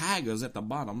 My tiger's at the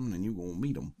bottom, and you're going to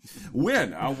meet them.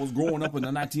 When I was growing up in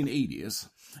the 1980s,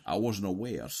 I wasn't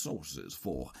aware of sources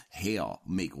for hair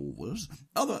makeovers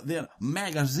other than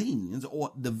magazines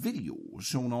or the videos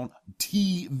shown on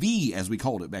TV, as we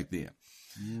called it back then.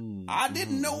 I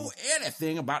didn't know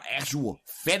anything about actual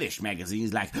fetish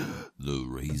magazines like The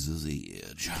Razor's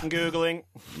Edge. Googling.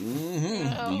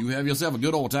 Mm-hmm. You have yourself a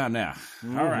good old time now.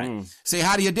 Mm-hmm. All right. Say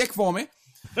hi to your dick for me.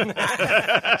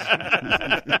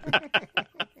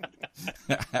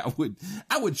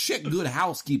 I would check Good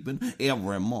Housekeeping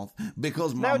every month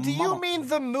because my Now, do you mean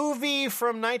the movie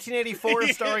from 1984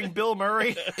 starring Bill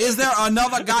Murray? Is there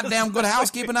another goddamn Good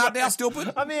Housekeeping out there,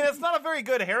 stupid? I mean, it's not a very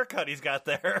good haircut he's got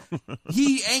there.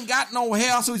 He ain't got no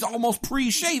hair, so he's almost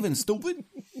pre-shaven, stupid.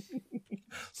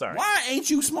 Sorry. Why ain't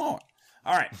you smart?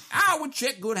 All right, I would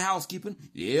check Good Housekeeping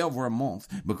every month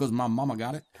because my mama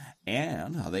got it,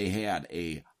 and they had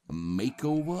a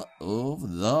makeover of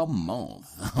the month.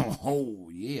 Oh,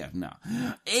 yeah, now.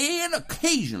 And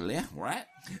occasionally, right,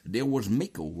 there was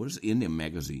makeovers in the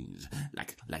magazines,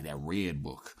 like that Red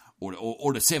Book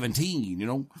or the 17, you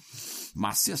know.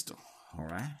 My sister, all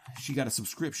right, she got a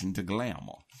subscription to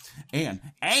Glamour. And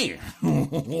they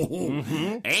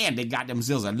got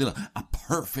themselves a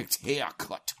perfect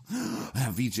haircut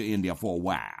feature in there for a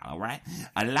while, all right?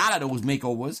 A lot of those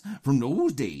makeovers from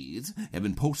those days have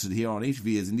been posted here on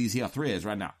HVids in these here threads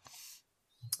right now.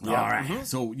 Yeah. All right. Mm-hmm.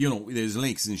 So, you know, there's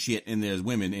links and shit, and there's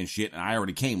women and shit, and I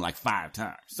already came like 5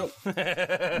 times. So,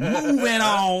 moving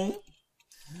on.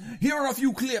 Here are a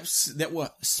few clips that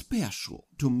were special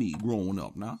to me growing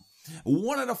up now.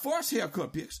 One of the first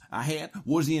haircut pics I had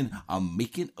was in a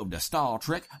making of the Star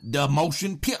Trek, the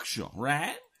motion picture,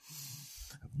 right?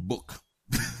 Book.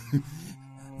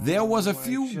 There was a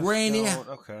few grainy,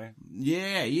 a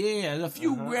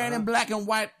few grainy black and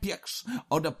white pics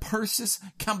of the Persis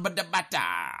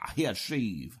Kambadabata hair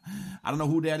shave. I don't know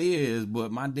who that is,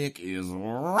 but my dick is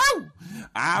raw.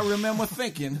 I remember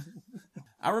thinking,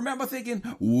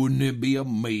 wouldn't it be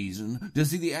amazing to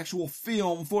see the actual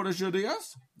film footage of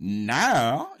this?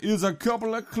 Now is a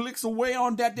couple of clicks away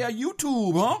on that there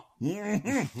YouTube, huh?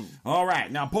 All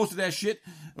right, now posted that shit,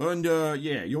 and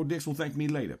your dicks will thank me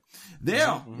later.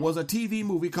 There was a TV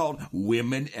movie called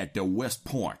Women at the West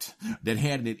Point that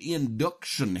had an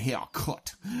induction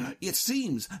haircut. It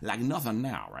seems like nothing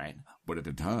now, right? But at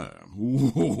the time,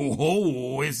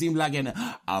 it seemed like an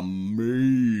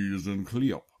amazing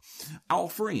clip. Our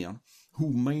friend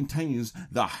who maintains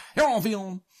the Heron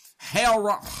Film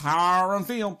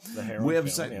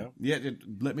website.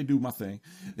 Let me do my thing.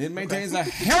 It maintains the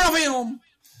Heron Film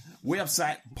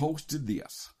website posted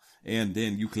this. and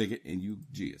then you click it and you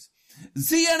jizz.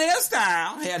 CNN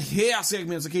Style had hair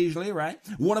segments occasionally, right?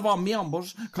 One of our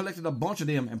members collected a bunch of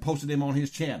them and posted them on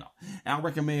his channel. I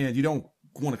recommend you don't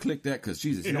want to click that because,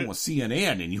 Jesus, you don't want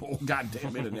CNN in your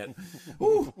goddamn internet.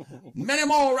 Ooh, many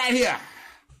more right here.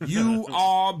 You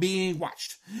are being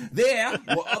watched. There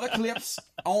were other clips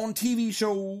on TV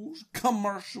shows,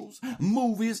 commercials,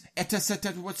 movies,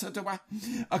 etc., etc.,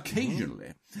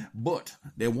 occasionally. But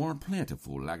they weren't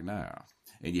plentiful like now.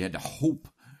 And you had to hope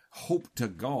to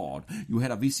God you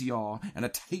had a VCR and a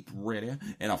tape ready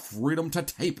and a freedom to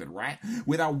tape it, right?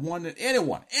 Without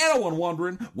anyone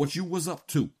wondering what you was up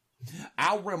to.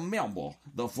 I remember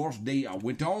the first day I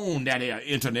went on that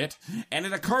internet, and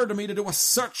it occurred to me to do a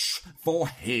search for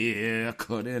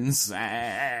haircutting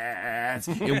sites.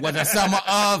 It was the summer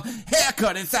of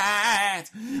haircutting sites.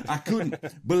 I couldn't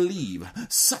believe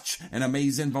such an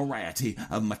amazing variety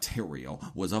of material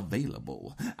was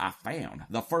available. I found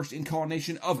the first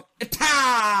incarnation of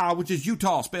Utah, which is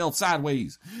Utah spelled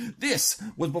sideways. This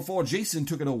was before Jason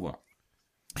took it over.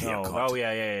 Yeah.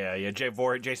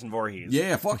 Jason Voorhees.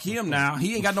 Yeah, fuck him now.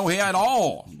 He ain't got no hair at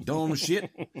all. Dumb shit.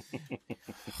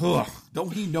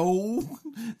 Don't he know?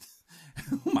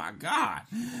 Oh my God.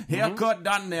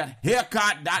 Haircut.net,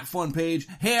 haircut.funpage,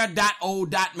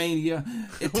 hair.o.mania,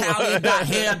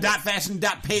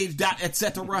 Italian.hair.fashion.page,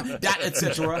 etc.,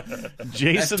 etc.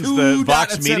 Jason's the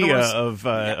Vox Media of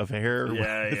hair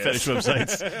fetish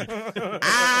websites.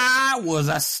 I was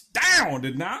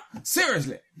astounded now.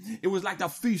 Seriously. It was like the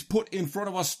feast put in front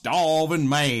of a starving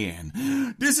man.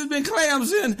 This has been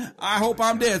Clemson. I hope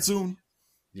I'm dead soon.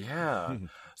 Yeah.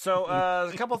 So,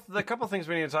 the couple things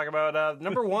we need to talk about.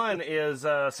 Number one is,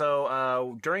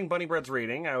 during Bunny Bread's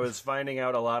reading, I was finding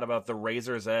out a lot about the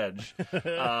Razor's Edge.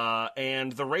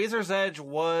 And the Razor's Edge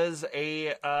was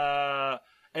an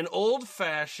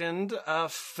old-fashioned,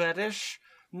 fetish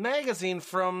magazine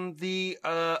from the,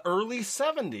 early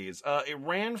 70s. It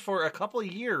ran for a couple of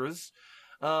years,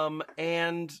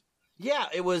 and yeah,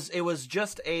 it was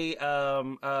just a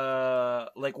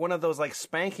like one of those like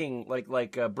spanking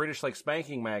British like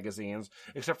spanking magazines,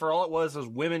 except for all it was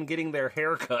women getting their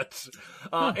haircuts,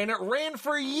 and it ran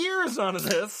for years on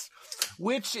this,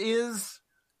 which is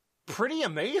pretty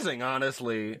amazing,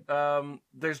 honestly.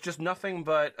 There's just nothing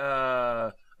but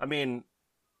I mean,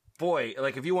 boy,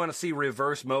 like if you want to see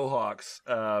reverse mohawks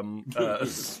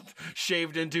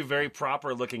shaved into very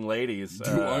proper looking ladies,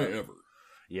 do I ever?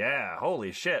 Yeah,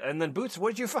 holy shit. And then, Boots,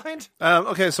 what did you find?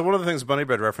 Okay, so one of the things Bunny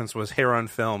Bread referenced was Hair on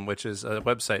Film, which is a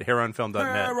website, haironfilm.net.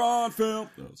 Hair on Film.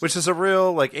 Which is a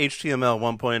real, like, HTML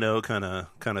 1.0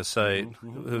 kind of site,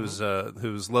 whose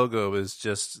logo is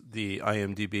just the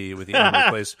IMDb with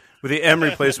the M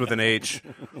replaced with an H.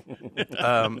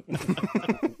 And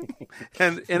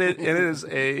it is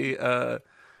a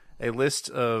list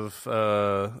of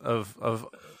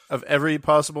every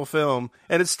possible film,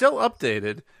 and it's still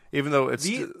updated. Even though it's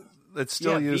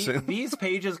still using... These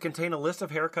pages contain a list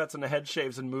of haircuts and head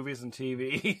shaves in movies and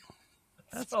TV.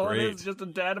 That's all great. It is, just a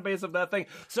database of that thing.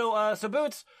 So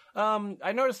Boots,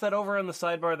 I noticed that over on the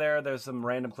sidebar there's some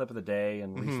random clip of the day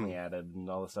and recently added and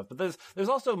all this stuff. But there's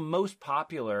also most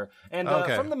popular, and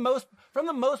from the most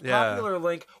popular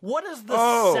link, what is the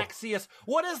sexiest?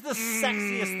 What is the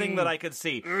sexiest thing that I could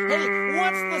see? Hey,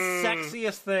 what's the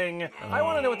sexiest thing? I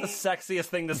want to know what the sexiest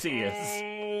thing to see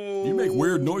is. You make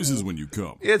weird noises when you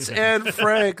come. It's Anne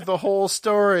Frank, the whole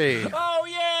story. Oh,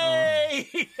 yay!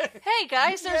 Hey,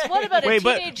 guys, there's one about a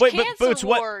teenage cancer Boots,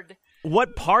 ward.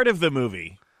 What part of the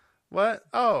movie? What?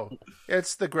 Oh,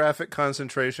 it's the graphic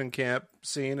concentration camp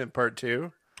scene in part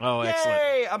 2. Oh, excellent.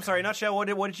 Yay! I'm sorry, Nutshell,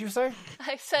 what did you say?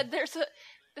 I said there's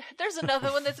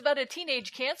another one that's about a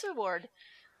teenage cancer ward.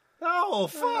 Oh,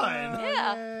 fun!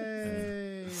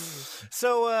 Yeah.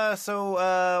 So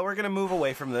we're gonna move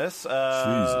away from this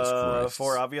Jesus Christ.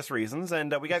 for obvious reasons,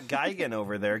 and we got Gigan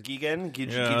over there. Gigan.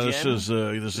 Yeah, this is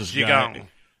Gigan.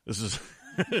 This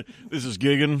is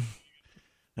Gigan.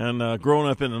 And growing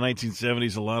up in the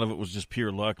 1970s, a lot of it was just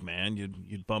pure luck, man.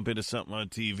 You'd bump into something on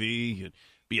TV, you'd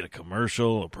be at a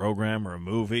commercial, a program, or a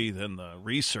movie, then the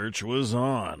research was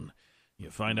on. You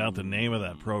find out the name of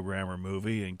that program or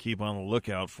movie and keep on the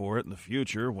lookout for it in the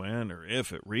future when or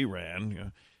if it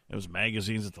reran. There was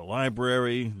magazines at the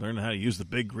library, learning how to use the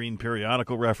big green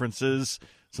periodical references.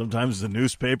 Sometimes the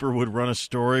newspaper would run a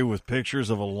story with pictures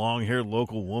of a long-haired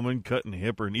local woman cutting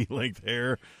hip or knee-length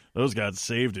hair. Those got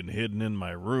saved and hidden in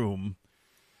my room.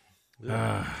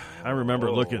 I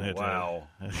remember looking at a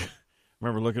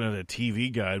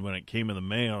TV guide when it came in the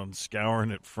mail and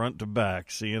scouring it front to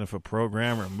back, seeing if a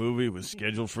program or movie was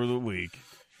scheduled for the week.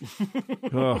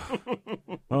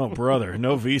 Oh, brother,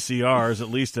 no VCRs, at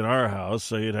least in our house,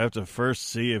 so you'd have to first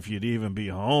see if you'd even be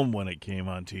home when it came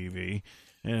on TV,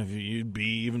 and if you'd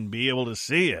even be able to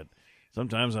see it.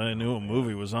 Sometimes I knew a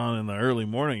movie was on in the early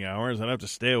morning hours. I'd have to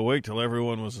stay awake till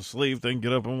everyone was asleep, then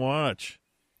get up and watch.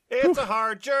 It's a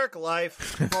hard jerk life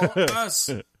for us.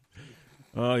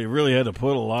 Oh, you really had to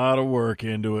put a lot of work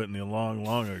into it in the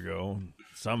long ago.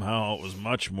 Somehow it was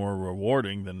much more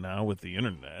rewarding than now with the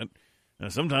internet.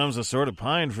 And sometimes I sort of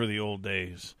pined for the old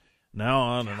days. Now,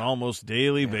 on an almost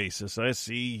daily basis, I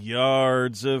see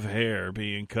yards of hair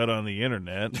being cut on the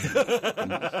internet.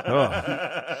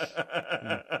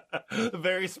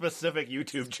 Very specific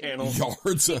YouTube channel.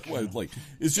 Yards of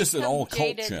it's just an all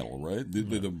cult channel, right?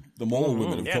 The mole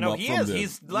women have come up from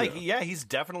the... He's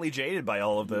definitely jaded by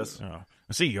all of this.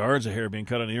 I see yards of hair being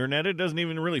cut on the internet. It doesn't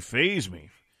even really faze me.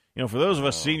 You know, for those of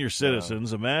us senior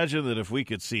citizens, imagine that if we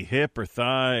could see hip or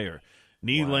thigh or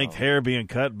knee-length hair being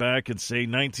cut back in, say,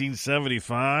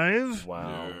 1975.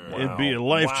 It'd be a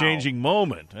life-changing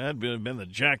moment. That'd been the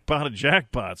jackpot of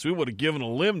jackpots. We would have given a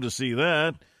limb to see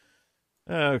that.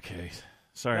 Okay.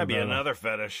 Sorry That'd about be another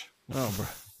fetish. Oh, bro.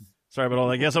 Sorry about all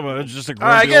that. I guess I'm just a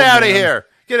grumpy All right, get out of man. here.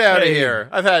 Get out of here.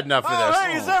 I've had enough of this.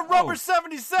 Hey, is that Rubber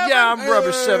 77? Yeah, I'm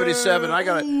Rubber 77. I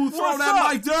gotta Throw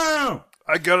that mic down!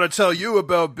 I gotta tell you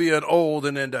about being old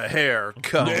and into hair.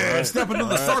 Come on. Step into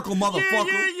the circle,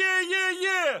 motherfucker.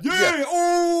 Yeah.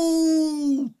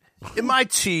 Oh! In my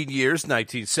teen years,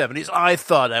 1970s, I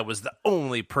thought I was the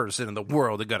only person in the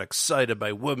world that got excited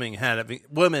by women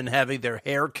having their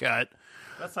hair cut.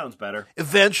 That sounds better.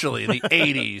 Eventually, in the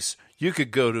 80s, you could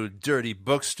go to a dirty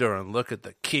bookstore and look at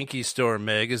the Kinky Store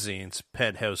magazines,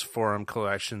 Penthouse Forum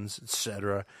collections,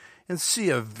 etc., and see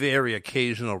a very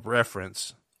occasional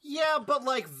reference. Yeah, but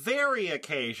very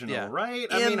occasional, right?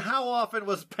 I mean, how often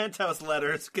was Penthouse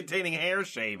letters containing hair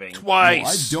shaving? Twice.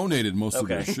 Well, I donated most of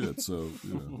their shit, so,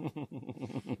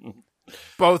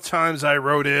 Both times I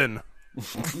wrote in.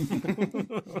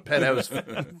 Penthouse.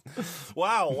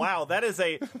 Wow, that is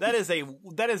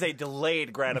a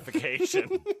delayed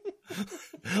gratification.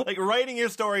 Like writing your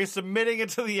story, submitting it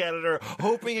to the editor,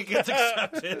 hoping it gets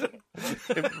accepted.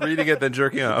 Reading it, then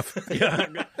jerking off. Yeah.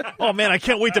 Oh, man, I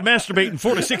can't wait to masturbate in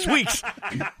 4 to 6 weeks.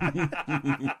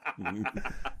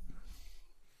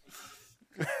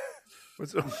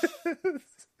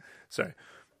 Sorry.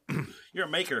 You're a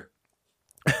maker.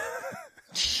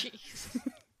 Jeez.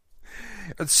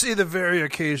 And see the very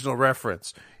occasional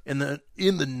reference. In the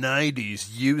 90s,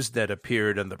 Usenet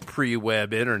appeared on the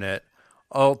pre-web internet.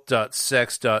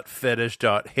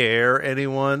 Alt.sex.fetish.hair,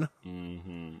 anyone?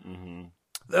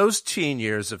 Those teen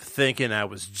years of thinking I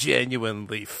was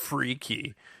genuinely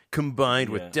freaky, combined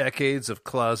with decades of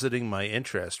closeting my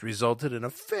interest, resulted in a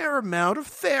fair amount of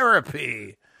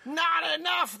therapy. Not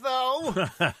enough, though.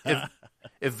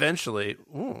 Eventually,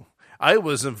 I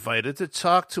was invited to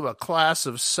talk to a class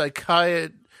of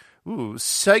psychiatry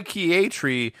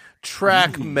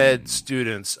track med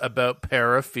students about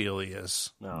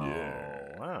paraphilias.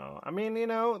 Wow. I mean,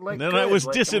 like. Then I was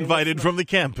disinvited from the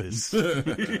campus.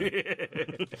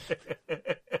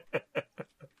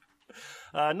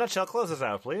 Nutshell, close us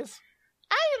out, please.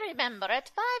 I remember at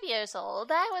 5 years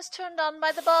old, I was turned on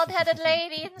by the bald-headed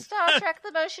lady in Star Trek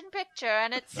the Motion Picture,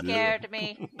 and it scared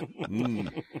me.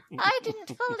 I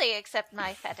didn't fully accept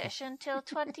my fetish until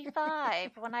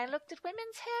 25, when I looked at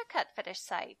women's haircut fetish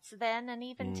sites. Then, and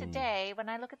even today, when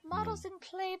I look at models in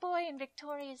Playboy and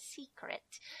Victoria's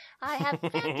Secret, I have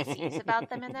fantasies about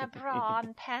them in their bra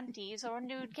and panties or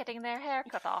nude getting their hair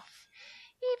cut off.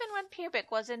 Even when pubic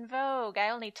was in vogue,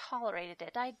 I only tolerated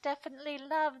it. I definitely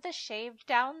love the shaved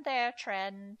down there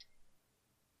trend.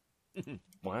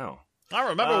 Wow. I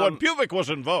remember when pubic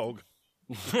was in vogue.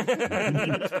 Never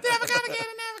gonna get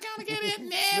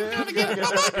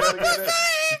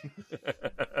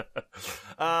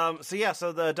it.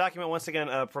 So the document, once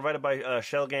again, provided by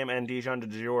Shell Game and Dijon de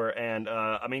Jour, and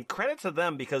credit to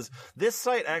them, because this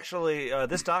site actually,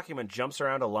 this document jumps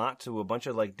around a lot to a bunch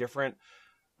of different,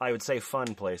 I would say,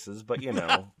 fun places, but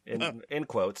in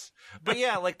quotes. But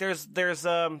yeah, there's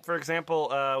for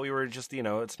example, we were just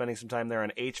spending some time there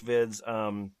on HVids.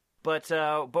 But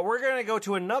we're gonna go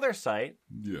to another site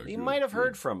you might have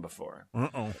heard from before.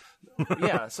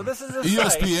 Yeah, so this is a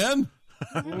ESPN.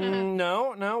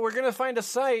 No, we're gonna find a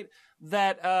site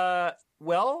that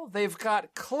they've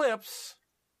got clips,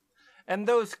 and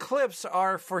those clips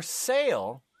are for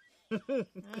sale. The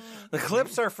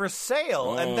clips are for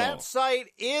sale, and that site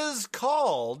is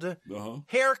called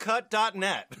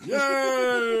haircut.net.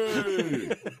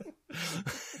 Yay!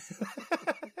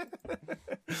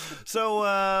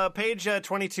 So, page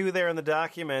 22 there in the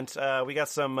document, we got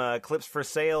some clips for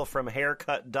sale from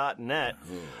haircut.net.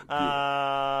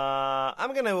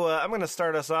 I'm gonna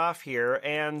start us off here,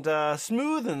 and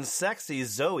smooth and sexy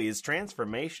Zoe's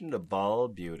transformation to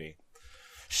bald beauty.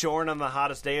 Shorn on the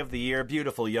hottest day of the year,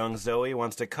 beautiful young Zoe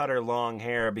wants to cut her long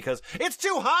hair because it's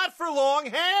too hot for long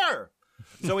hair.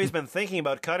 Zoe's been thinking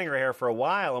about cutting her hair for a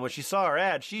while, and when she saw her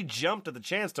ad, she jumped at the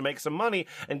chance to make some money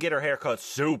and get her hair cut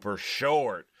super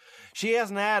short. She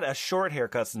hasn't had a short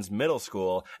haircut since middle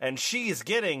school, and she's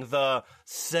getting the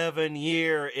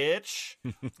 7-year itch.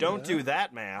 Don't do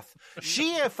that math.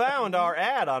 She found our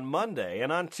ad on Monday,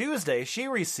 and on Tuesday she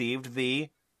received the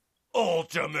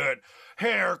ultimate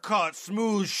haircut,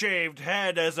 smooth-shaved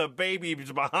head as a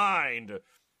baby's behind.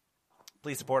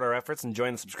 Please support our efforts and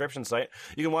join the subscription site.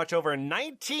 You can watch over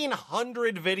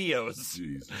 1,900 videos.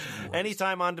 Jesus.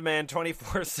 Anytime on demand,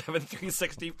 24/7,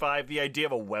 365. The idea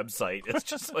of a website. It's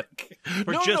just like,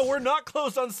 no, we're not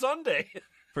closed on Sunday.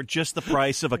 For just the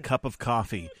price of a cup of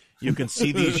coffee, you can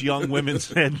see these young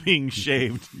women's head being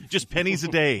shaved. Just pennies a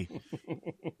day.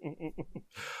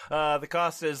 The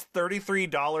cost is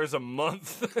 $33 a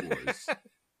month.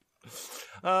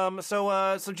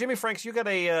 So Jimmy Franks, you got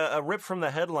a rip from the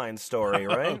headline story,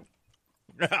 right?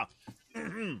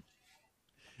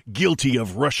 Guilty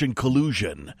of Russian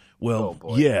collusion. Well,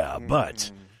 yeah,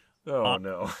 but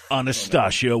no.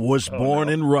 Anastasia was born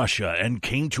in Russia and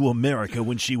came to America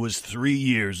when she was 3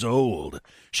 years old.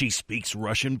 She speaks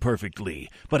Russian perfectly,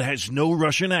 but has no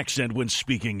Russian accent when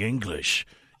speaking English.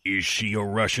 Is she a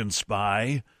Russian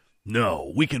spy?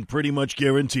 No, we can pretty much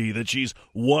guarantee that she's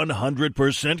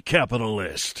 100%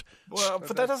 capitalist. Well,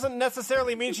 but that doesn't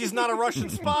necessarily mean she's not a Russian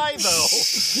spy, though.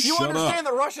 You understand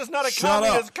that Russia's not a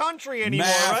communist country anymore,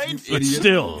 right? But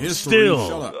still. But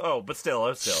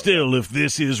still. Still, if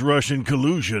this is Russian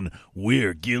collusion,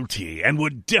 we're guilty and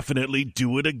would definitely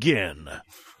do it again.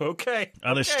 Okay.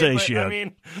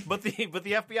 Anastasia. But the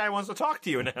FBI wants to talk to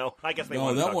you now. I guess they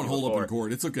want to that talk won't to you hold up before. in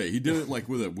court. It's okay. He did it like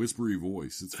with a whispery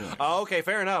voice. It's fine. Oh, okay,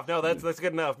 fair enough. No, that's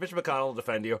good enough. Mitch McConnell will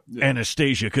defend you. Yeah.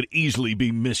 Anastasia could easily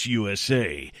be Miss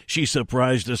USA. She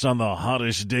surprised us on the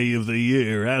hottest day of the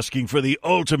year, asking for the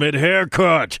ultimate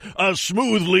haircut, a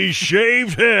smoothly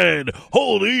shaved head.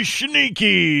 Holy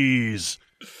shneekies!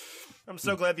 I'm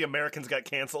so glad the Americans got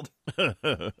canceled.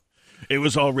 It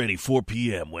was already 4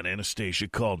 p.m. when Anastasia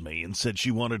called me and said she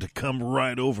wanted to come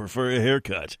right over for a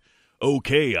haircut.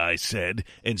 Okay, I said,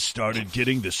 and started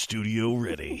getting the studio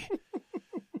ready.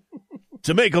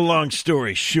 To make a long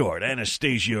story short,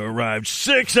 Anastasia arrived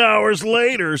 6 hours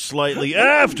later, slightly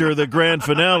after the grand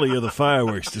finale of the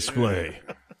fireworks display.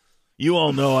 You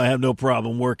all know I have no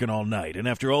problem working all night, and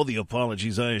after all the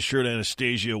apologies, I assured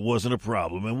Anastasia it wasn't a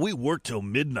problem, and we worked till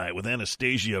midnight with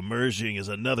Anastasia emerging as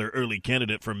another early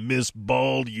candidate for Miss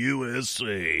Bald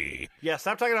USA. Yeah,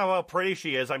 stop talking about how pretty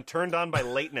she is. I'm turned on by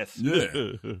lateness.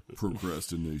 Yeah.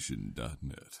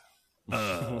 Procrastination.net.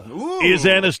 Is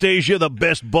Anastasia the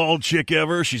best bald chick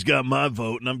ever? She's got my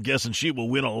vote, and I'm guessing she will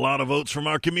win a lot of votes from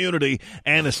our community.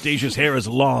 Anastasia's hair is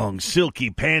long, silky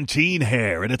Pantene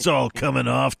hair, and it's all coming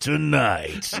off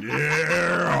tonight.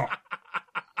 Yeah.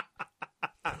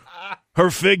 Her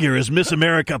figure is Miss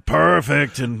America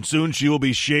perfect, and soon she will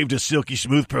be shaved to silky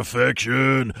smooth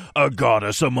perfection. A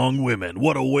goddess among women.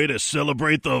 What a way to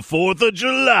celebrate the 4th of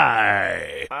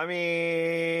July. I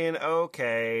mean,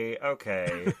 okay.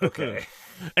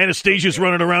 Anastasia's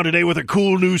running around today with a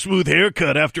cool new smooth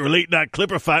haircut after a late-night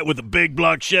clipper fight with the big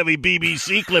block Chevy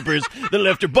BBC clippers that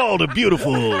left her bald and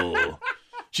beautiful.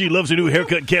 She loves her new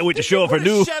haircut and can't wait to show off her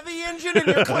new Chevy engine in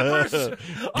your clippers.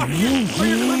 Are your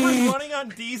clippers running on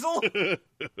diesel?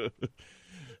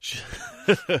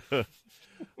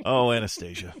 Oh,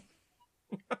 Anastasia.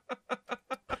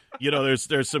 You know,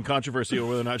 there's some controversy over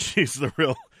whether or not she's the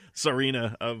real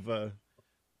Tsarina of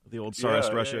the old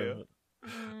Tsarist Russia. Yeah.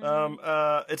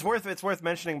 It's worth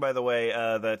mentioning, by the way,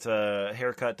 that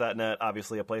haircut.net,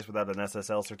 obviously a place without an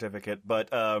SSL certificate, but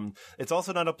it's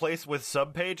also not a place with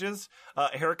subpages.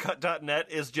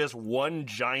 Haircut.net is just one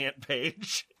giant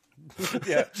page.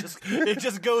 Yeah, it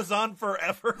just goes on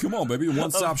forever. Come on, baby,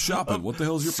 one-stop shopping. What the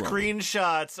hell's your problem?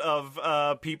 Screenshots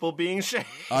of people being shaved.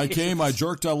 I came, I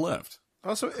jerked, I left.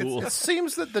 Also, it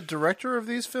seems that the director of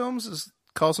these films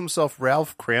calls himself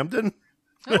Ralph Cramden.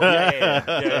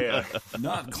 Yeah.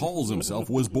 Not calls himself,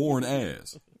 was born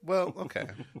as. Well, okay.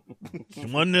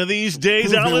 One of these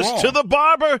days, Alice to the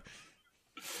barber.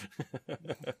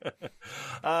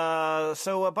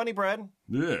 So, Bunny Bread.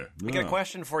 Yeah. We got a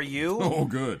question for you. Oh,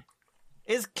 good.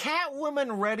 Is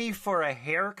Catwoman ready for a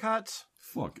haircut?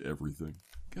 Fuck everything.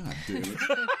 God damn it.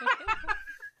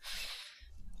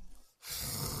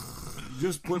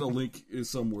 just put a link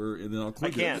somewhere, and then I'll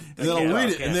click I can't. it, and then I'll read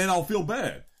it, can't. and then I'll feel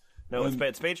bad. No,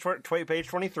 it's page 23. Page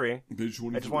 23. I just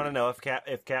want to know if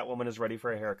Catwoman is ready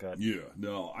for a haircut. Yeah,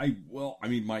 no, I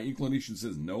mean, my inclination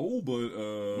says no, but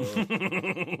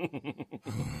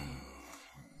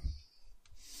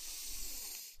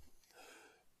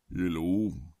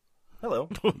Hello.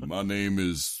 My name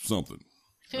is something.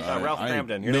 Ralph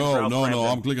Cramden. Your name's Ralph no,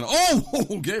 Cramden. I'm clicking. Oh,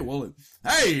 okay. Well,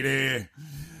 hey there.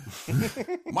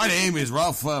 My name is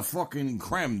Ralph fucking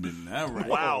Cramden. All right.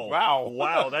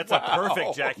 Wow. That's a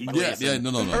perfect Jackie Gleason.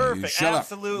 Yeah, no. Perfect. Shut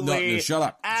Absolutely. up. No, shut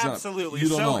up. Absolutely. You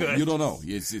don't So know. good. You don't know.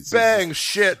 It's Bang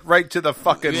shit right to the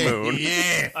fucking moon.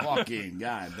 Yeah, fucking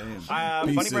goddamn.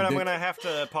 Funny Brett, I'm going to have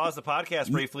to pause the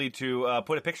podcast briefly to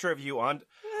put a picture of you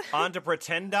onto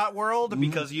Pretend.world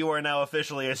because you are now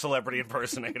officially a celebrity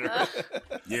impersonator.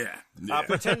 Yeah.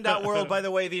 Pretend.world, by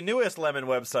the way, the newest Lemon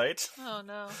website. Oh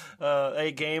no.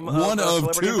 A game One of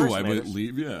of celebrity two, I impersonators.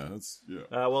 believe. Yeah,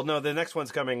 Well, no, the next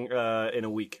one's coming in a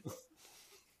week.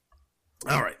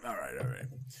 All right.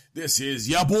 This is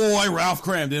your boy Ralph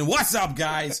Cramden. What's up,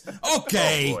 guys?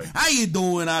 Okay, how you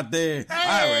doing out there? All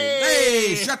right,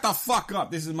 hey, shut the fuck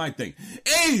up. This is my thing.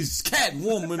 Is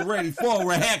Catwoman ready for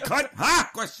a haircut? Huh?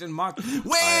 Question mark.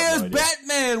 Where's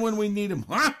Batman when we need him?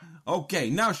 Huh? Okay,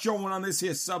 now showing on this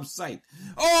here sub-site.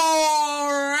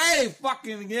 Alrighty,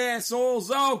 fucking assholes.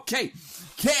 Okay,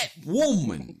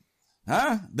 Catwoman.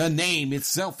 Huh? The name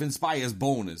itself inspires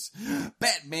bonus.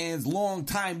 Batman's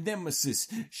longtime nemesis.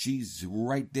 She's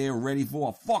right there ready for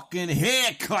a fucking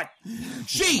haircut.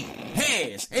 She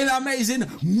has an amazing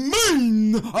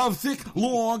mane of thick,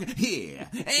 long hair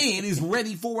and is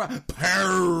ready for a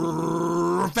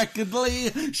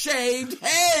perfectly shaved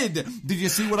head. Did you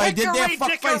see what I did there,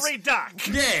 fuckface? Duck.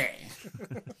 Yeah.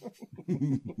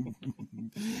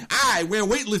 I wear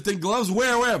weightlifting gloves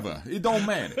wherever. It don't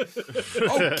matter.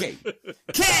 Okay.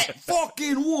 Cat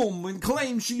fucking woman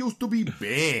claims she used to be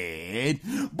bad,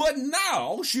 but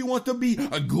now she wants to be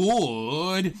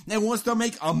good and wants to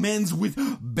make amends with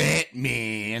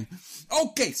Batman.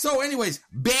 Okay, so anyways,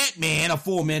 Batman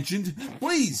aforementioned,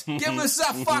 please give us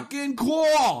a fucking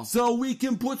call so we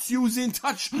can put you in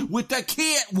touch with the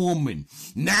Catwoman.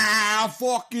 Now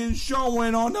fucking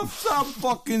showing on the sub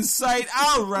fucking site.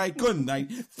 All right, good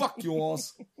night. Fuck you all.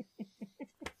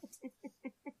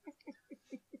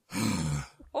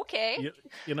 Okay.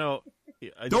 You know,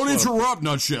 Don't interrupt,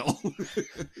 nutshell.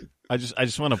 I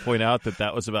just want to point out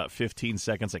that was about 15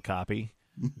 seconds a copy.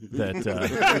 That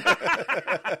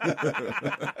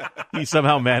he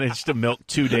somehow managed to milk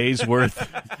 2 days worth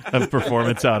of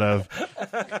performance out of.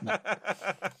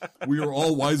 We are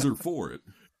all wiser for it.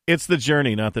 It's the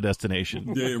journey, not the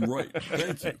destination. Damn right.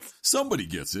 Thank you. Somebody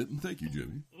gets it. Thank you,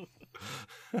 Jimmy.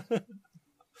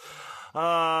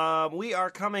 We are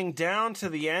coming down to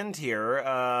the end here.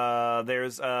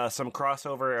 There's some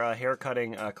crossover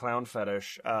haircutting clown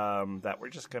fetish that we're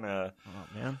just gonna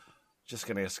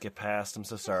skip past. I'm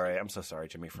so sorry,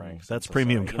 Jimmy Franks. That's so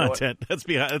premium sorry. content. That's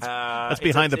behind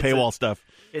the paywall stuff.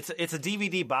 It's a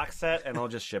DVD box set, and I'll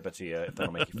just ship it to you if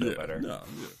that'll make you feel better.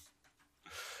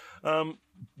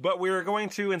 But we're going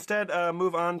to instead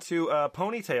move on to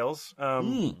ponytails,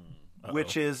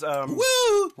 which is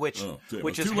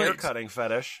haircutting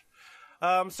fetish.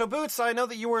 So Boots, I know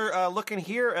that you were looking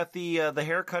here at the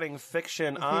haircutting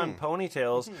fiction on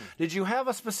ponytails. Did you have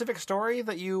a specific story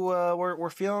that you were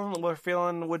feeling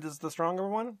was the stronger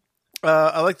one?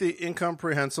 I like the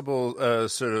incomprehensible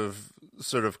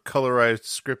sort of colorized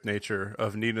script nature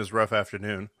of Nina's Rough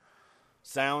Afternoon.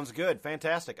 Sounds good.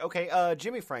 Fantastic. Okay,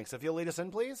 Jimmy Franks, if you'll lead us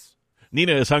in, please.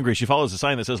 Nina is hungry. She follows a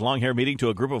sign that says long hair meeting to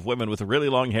a group of women with really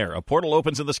long hair. A portal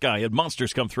opens in the sky and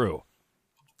monsters come through.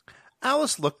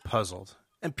 Alice looked puzzled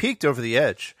and peeked over the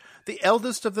edge. The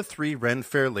eldest of the three Ren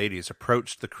Fair ladies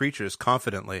approached the creatures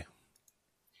confidently.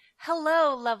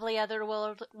 Hello, lovely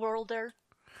otherworlder.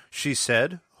 She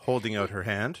said, holding out her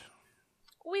hand.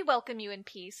 We welcome you in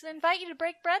peace and invite you to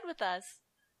break bread with us.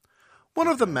 One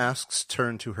of the masks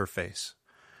turned to her face.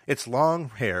 Its long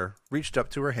hair reached up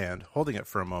to her hand, holding it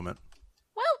for a moment.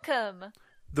 Welcome,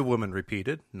 the woman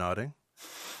repeated, nodding.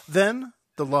 Then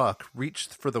the lock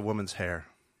reached for the woman's hair.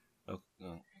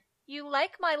 You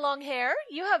like my long hair?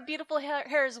 You have beautiful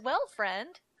hair as well,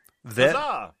 friend.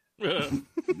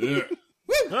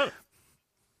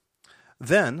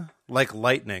 Then, like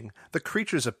lightning, the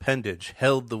creature's appendage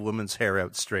held the woman's hair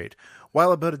out straight,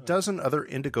 while about a dozen other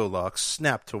indigo locks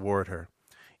snapped toward her,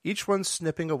 each one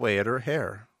snipping away at her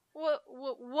hair.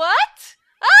 What?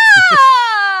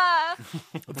 Ah!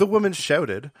 The woman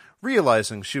shouted,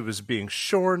 realizing she was being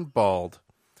shorn bald.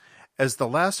 As the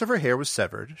last of her hair was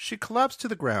severed, she collapsed to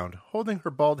the ground, holding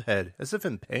her bald head as if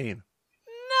in pain.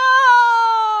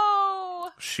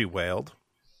 she wailed.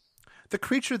 The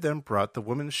creature then brought the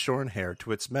woman's shorn hair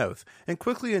to its mouth and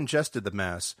quickly ingested the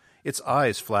mass. Its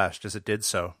eyes flashed as it did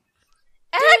so.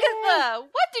 Agatha,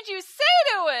 what did you say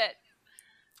to it?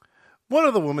 One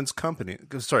of the woman's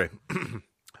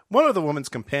one of the woman's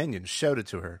companions shouted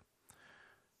to her.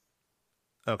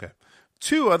 Okay.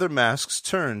 Two other masks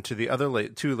turned to the other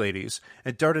two ladies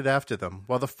and darted after them,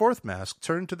 while the fourth mask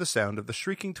turned to the sound of the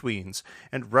shrieking tweens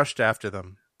and rushed after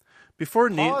them.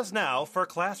 Pause now for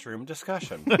classroom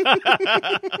discussion.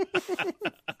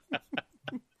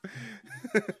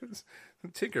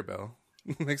 Tinkerbell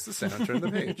makes the sound turn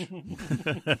the page.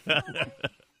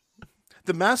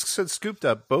 The masks had scooped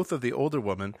up both of the older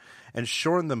women and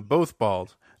shorn them both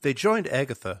bald. They joined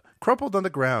Agatha, crumpled on the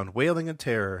ground, wailing in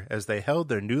terror as they held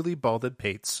their newly balded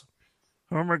pates.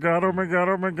 Oh my god, oh my god,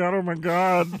 oh my god, oh my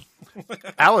god.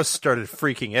 Alice started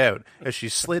freaking out as she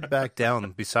slid back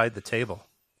down beside the table.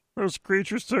 Those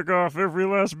creatures took off every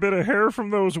last bit of hair from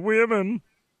those women.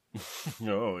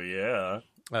 Oh, yeah.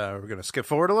 We're going to skip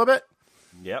forward a little bit.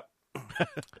 Yep.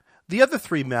 The other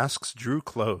three masks drew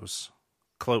close,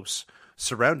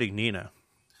 surrounding Nina.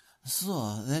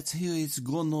 So, that's how it's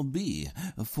gonna be.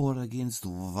 4 against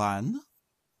 1?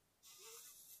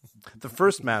 The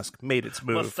first mask made its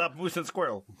move. Let's stop moose and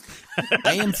squirrel.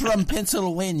 I am from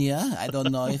Pennsylvania. I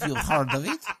don't know if you've heard of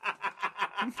it.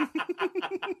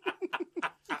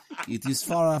 It is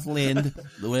far off land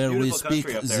where we Beautiful speak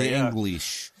country up there, the yeah.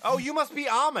 English. Oh, you must be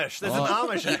Amish. There's an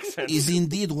Amish accent. Is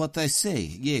indeed what I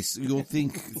say. Yes, you'll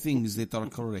think things that are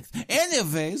correct.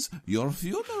 Anyways, your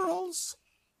funerals.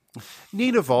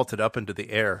 Nina vaulted up into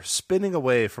the air, spinning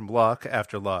away from lock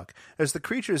after lock, as the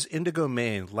creature's indigo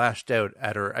mane lashed out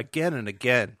at her again and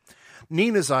again.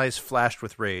 Nina's eyes flashed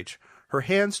with rage. Her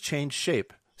hands changed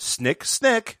shape. Snick,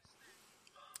 snick!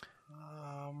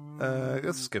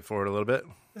 Let's skip forward a little bit.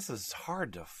 This is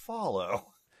hard to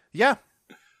follow. Yeah.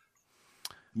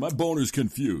 My boner's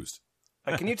confused.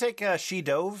 Can you take She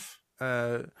Dove?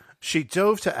 She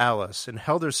dove to Alice and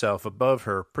held herself above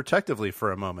her protectively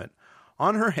for a moment,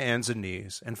 on her hands and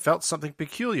knees, and felt something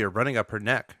peculiar running up her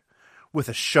neck. With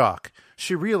a shock,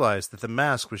 she realized that the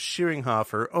mask was shearing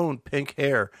off her own pink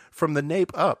hair from the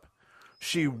nape up.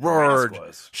 She roared.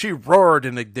 She roared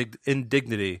in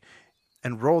indignity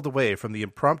and rolled away from the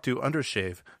impromptu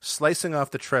undershave, slicing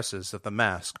off the tresses of the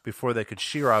mask before they could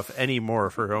shear off any more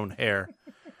of her own hair.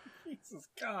 Jesus,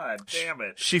 God damn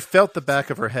it. She felt the back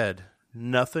of her head.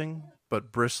 Nothing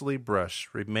but bristly brush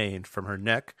remained from her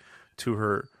neck to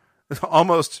her,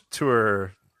 almost to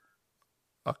her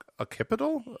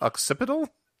occipital? Occipital?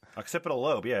 Occipital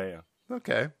lobe, yeah.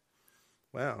 Okay.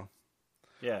 Wow.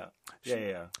 Yeah.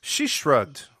 She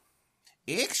shrugged.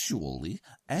 Actually,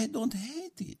 I don't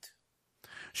hate it.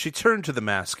 She turned to the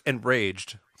mask and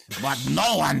raged. But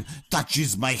no one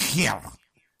touches my hair.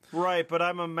 Right, but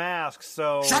I'm a mask,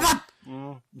 so... Shut up!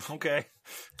 Okay.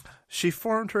 She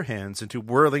formed her hands into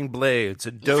whirling blades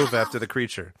and dove after the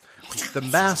creature. The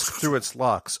mask threw its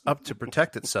locks up to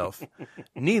protect itself.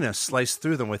 Nina sliced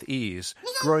through them with ease,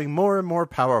 growing more and more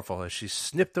powerful as she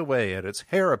snipped away at its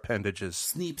hair appendages.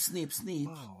 Snip, snip, snip.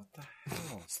 Oh, what the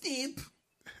hell? Snip.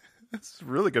 That's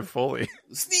really good Foley.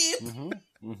 Snip.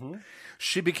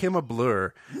 She became a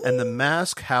blur, and the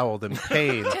mask howled in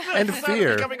pain and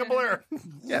fear. Becoming a blur.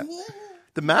 Yeah.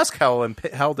 The mask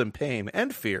howled in pain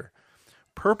and fear.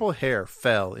 Purple hair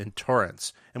fell in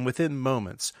torrents, and within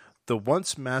moments, the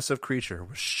once massive creature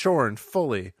was shorn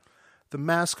fully. The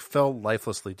mask fell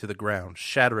lifelessly to the ground,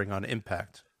 shattering on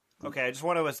impact. Okay, I just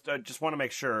want to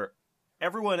make sure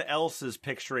everyone else is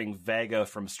picturing Vega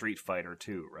from Street Fighter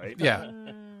 2, right? Yeah.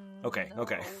 Okay.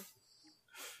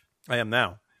 I am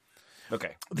now.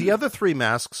 Okay. The other three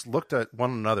masks looked at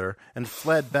one another and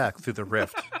fled back through the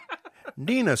rift.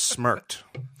 Nina smirked.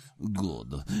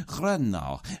 Good. Right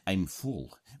now, I'm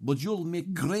full. But you'll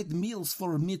make great meals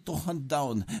for me to hunt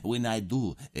down when I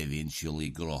do eventually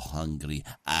grow hungry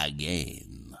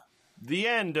again. The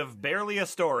end of Barely a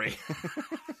Story.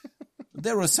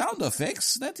 There are sound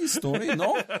effects. That is story,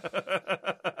 no?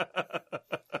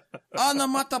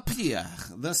 Onomatopoeia,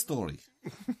 the story.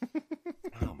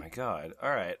 Oh my God. All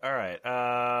right.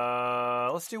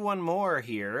 Let's do one more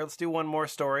here. Let's do one more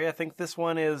story. I think this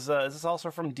one is this also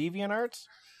from DeviantArt?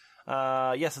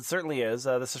 Yes, it certainly is.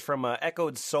 This is from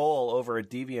Echoed Soul over at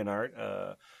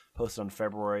DeviantArt, posted on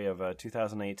February of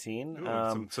 2018. Ooh,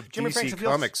 some Jimmy DC Franks,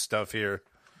 Comics stuff here.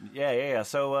 Yeah.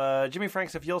 So, Jimmy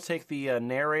Franks, if you'll take the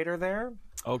narrator there.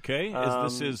 Okay.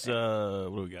 This is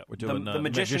what do we got? We're doing the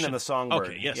Magician and the Songbird.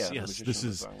 Okay. Yes. This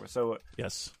is so.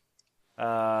 Yes.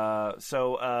 So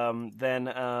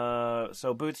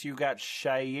Boots, you got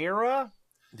Shaira.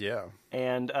 Yeah.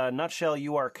 And Nutshell,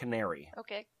 you are Canary.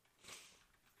 Okay.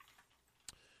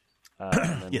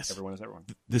 And then Yes. everyone is everyone.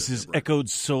 This is Echoed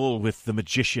Soul with the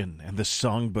Magician and the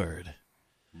Songbird.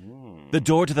 The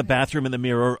door to the bathroom in the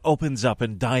mirror opens up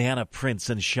and Diana Prince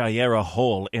and Shiera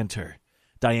Hole enter.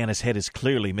 Diana's head is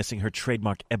clearly missing her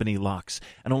trademark ebony locks,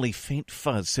 and only faint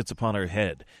fuzz sits upon her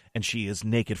head, and she is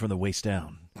naked from the waist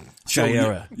down.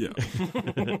 Shiera. Yeah.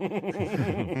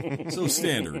 So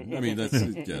standard. I mean,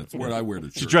 that's what I wear to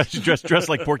church. She's dressed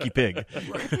like Porky Pig.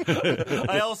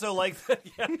 I also like that.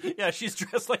 Yeah, she's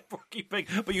dressed like Porky Pig,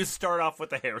 but you start off with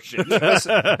the hair shit.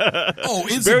 Oh,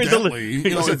 incidentally,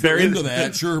 if you're into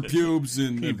that, sure, pubes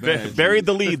and badge. Buried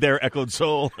the lead there, Echoed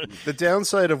Soul. The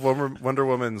downside of Wonder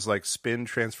Woman's like spin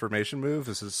transformation move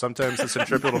is that sometimes the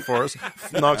centripetal force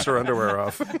knocks her underwear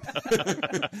off.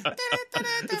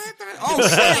 Oh,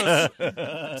 shit!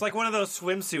 It's like one of those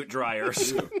swimsuit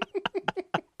dryers.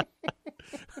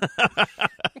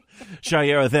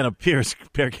 Shiera then appears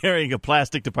carrying a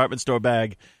plastic department store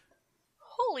bag.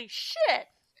 Holy shit!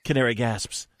 Canary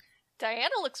gasps.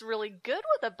 Diana looks really good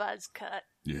with a buzz cut.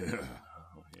 Yeah.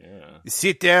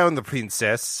 Sit down, the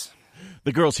princess.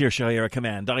 The girls hear Shiera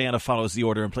command. Diana follows the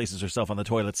order and places herself on the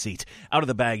toilet seat. Out of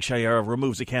the bag, Shiera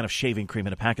removes a can of shaving cream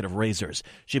and a packet of razors.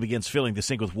 She begins filling the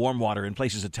sink with warm water and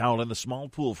places a towel in the small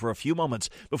pool for a few moments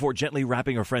before gently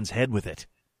wrapping her friend's head with it.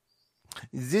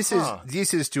 This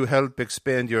is to help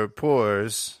expand your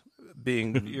pores,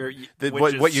 being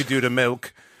what you do to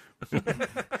milk.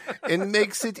 And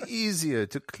makes it easier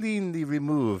to cleanly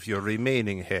remove your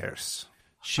remaining hairs.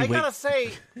 I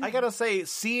gotta say,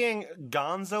 seeing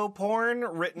gonzo porn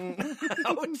written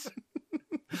out,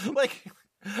 like,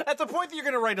 at the point that you're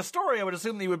gonna write a story, I would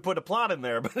assume that you would put a plot in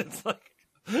there, but it's like,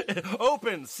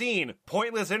 open, scene,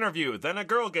 pointless interview, then a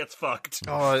girl gets fucked.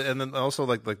 Oh, and then also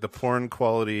like the porn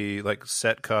quality like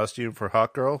set costume for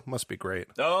Hot Girl must be great.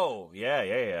 Oh,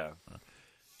 yeah.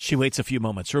 She waits a few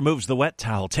moments, removes the wet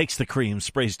towel, takes the cream,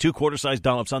 sprays 2 quarter-sized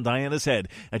dollops on Diana's head,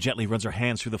 and gently runs her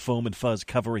hands through the foam and fuzz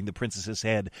covering the princess's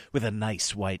head with a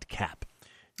nice white cap.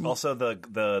 Also,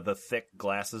 the thick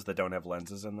glasses that don't have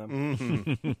lenses in them.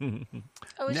 Mm-hmm.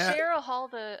 Oh, is Shara Hall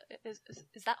is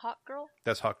that Hot Girl?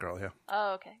 That's Hot Girl, yeah.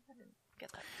 Oh, okay. I didn't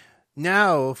get that.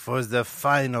 Now for the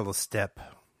final step.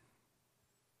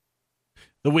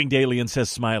 The winged alien says,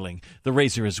 smiling. The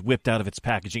razor is whipped out of its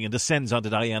packaging and descends onto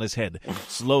Diana's head.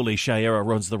 Slowly, Shiera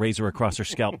runs the razor across her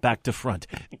scalp back to front,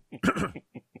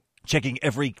 checking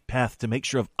every path to make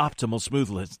sure of optimal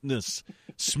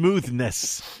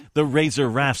smoothness. The razor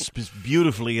rasps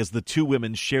beautifully as the two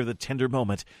women share the tender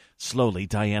moment. Slowly,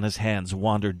 Diana's hands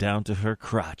wander down to her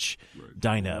crotch.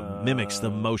 Dinah mimics the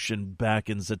motion back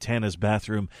in Zatanna's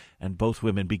bathroom, and both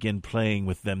women begin playing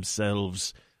with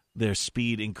themselves, their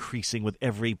speed increasing with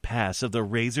every pass of the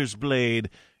razor's blade.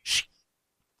 Shh.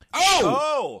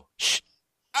 Oh! Shh.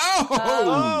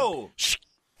 Oh! Shh.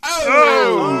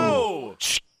 Oh!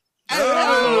 Shh.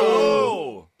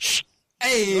 Oh! Shh.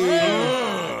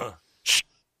 Hey. Shh.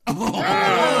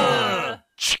 Ohio.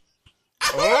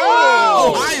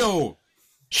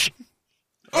 Shh.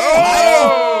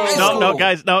 Ohio. No,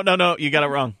 guys, no. You got it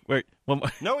wrong. Wait, one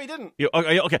more. No, he didn't.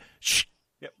 Okay. Shh.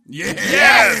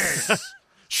 Yes.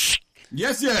 Shh.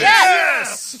 Yes.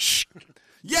 Yes! Shh.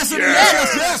 Yes.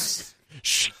 Yes.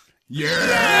 Shh.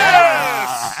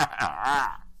 Yes.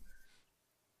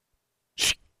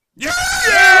 Shh. Yes.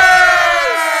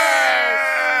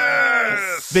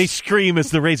 They scream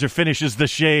as the razor finishes the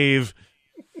shave.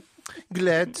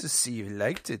 Glad to see you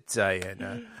liked it,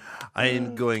 Diana. I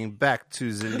am going back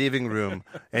to the living room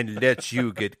and let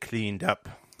you get cleaned up.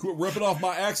 Quit ripping off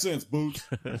my accents, Boots.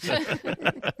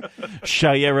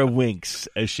 Shiera winks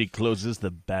as she closes the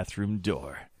bathroom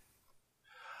door.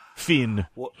 Finn.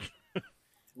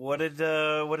 What did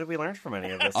we learn from any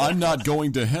of this? I'm not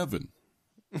going to heaven.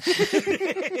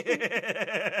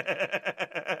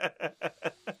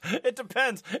 It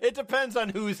depends. It depends on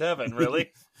who's heaven,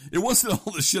 really. It wasn't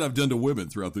all the shit I've done to women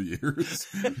throughout the years.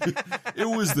 It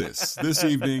was this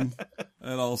evening,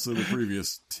 and also the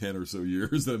previous 10 or so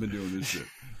years that I've been doing this shit.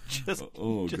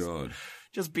 God.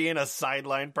 Just being a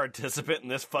sideline participant in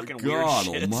this fucking God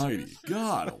weird shit.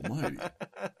 God almighty.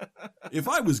 If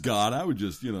I was God, I would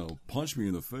just, punch me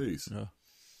in the face.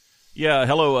 Yeah,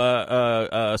 hello,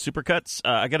 Supercuts.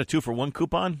 I got a 2-for-1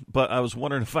 coupon, but I was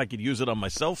wondering if I could use it on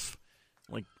myself.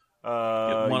 Like, get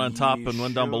one on top and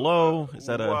one down below. Is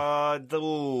that a...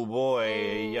 Oh,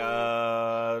 boy.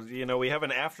 We have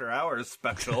an after hours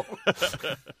special.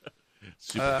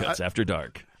 Supercuts After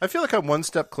Dark. I feel like I'm one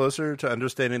step closer to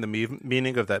understanding the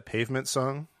meaning of that Pavement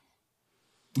song.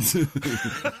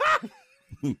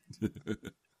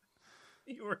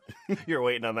 You were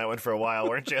waiting on that one for a while,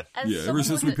 weren't you? As Yeah, ever someone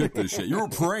since with we a- picked this shit, you were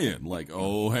praying like,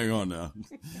 "Oh, hang on now,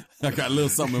 I got a little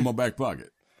something in my back pocket."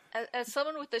 As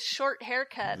someone with a short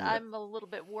haircut, I'm a little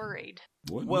bit worried.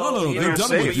 What? Well, no, you're they've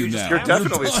done it with safe. you You now. just- you're They're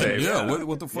definitely done. safe. Yeah,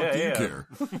 what the fuck do you Yeah. care?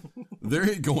 They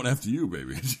ain't going after you,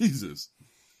 baby. Jesus.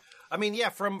 I mean, yeah,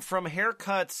 from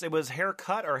haircuts, it was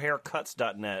haircut or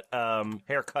haircuts.net,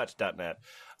 haircut.net.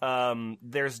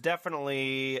 There's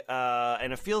definitely,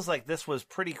 and it feels like this was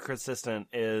pretty consistent,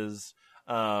 is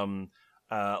long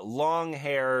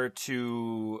hair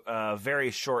to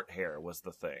very short hair was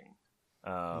the thing.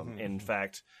 In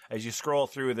fact, as you scroll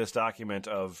through this document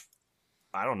of,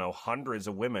 I don't know, hundreds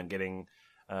of women getting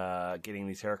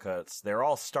these haircuts, they're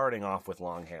all starting off with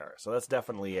long hair. So that's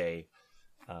definitely a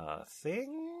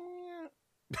thing.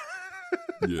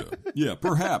 Yeah.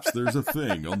 Perhaps there's a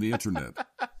thing on the internet.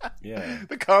 Yeah.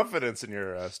 The confidence in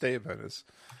your statement is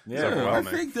Yeah. I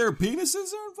overwhelming. think their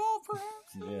penises are involved.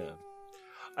 Perhaps. Yeah.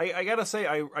 I gotta say,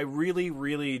 I really,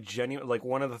 really genuinely, like,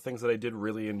 one of the things that I did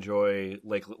really enjoy,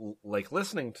 like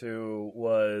listening to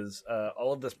was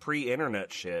all of this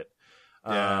pre-internet shit.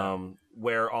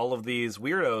 Where all of these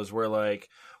weirdos were like,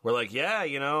 yeah,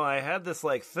 you know, I had this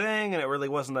like thing and it really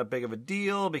wasn't that big of a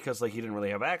deal because like you didn't really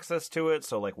have access to it,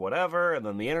 so like whatever. And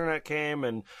then the internet came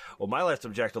and, well, my life's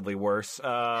objectively worse.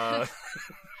 And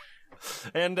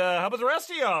how about the rest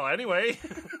of y'all anyway?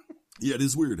 Yeah, it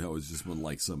is weird how it's just been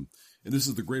like some, and this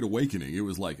is the Great Awakening. It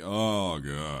was like, oh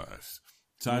gosh,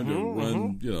 time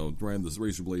to ran this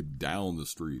razor blade down the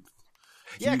street.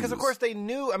 Yeah, because of Jesus. course they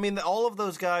knew. I mean, all of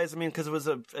those guys. I mean, because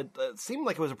it seemed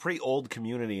like it was a pretty old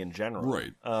community in general,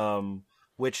 Right.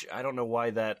 Which I don't know why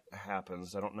that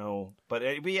happens. I don't know, but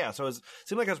yeah. So it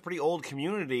seemed like it was a pretty old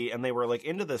community, and they were like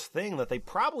into this thing that they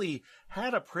probably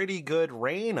had a pretty good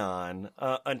reign on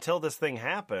until this thing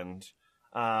happened,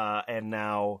 and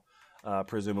now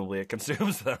presumably it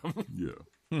consumes them. Yeah.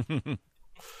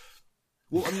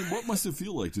 Well, I mean, what must it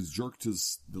feel like to jerk to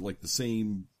the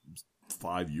same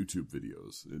 5 YouTube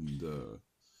videos, and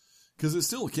because it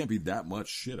still can't be that much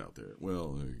shit out there.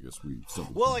 Well, I guess we.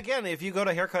 Well, again, if you go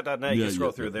to haircut.net, you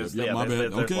scroll through. There's my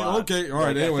bad. there's lots. Okay, all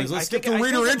right. Like, Anyways, let's skip the I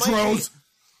reader think it might intros.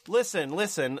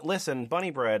 Listen, Bunny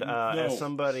Bread. As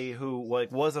somebody who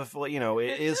like was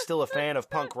is still a fan of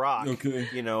punk rock. Okay.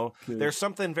 There's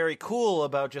something very cool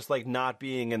about just like not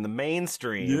being in the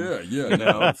mainstream. Yeah. You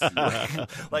know,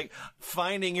 like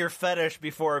finding your fetish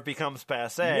before it becomes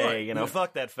passé. Right, yeah.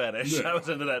 Fuck that fetish. Yeah. I was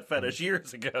into that fetish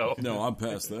years ago. No, I'm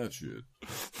past that shit.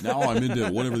 Now I'm into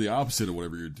whatever the opposite of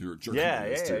whatever you're jerking. Yeah.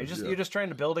 is to. You're just trying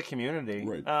to build a community.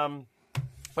 Right.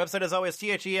 Website is always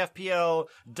thefpl.us,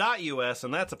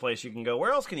 and that's a place you can go.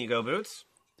 Where else can you go, Boots?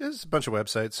 There's a bunch of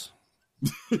websites.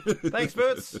 Thanks,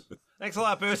 Boots. Thanks a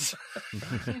lot, Boots.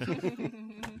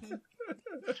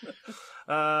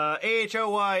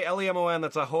 AHOYLEMON,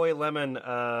 that's Ahoy Lemon.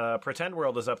 Pretend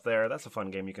World is up there. That's a fun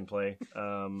game you can play.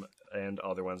 And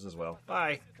other ones as well.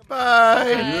 Bye.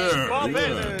 Bye. Ball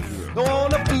pit. Go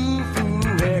on a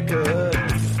foo-foo haircut,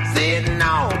 sitting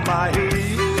on my head.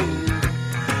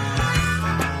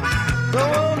 Go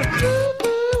on a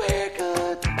foo-foo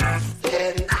haircut,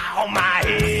 sitting on my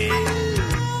head.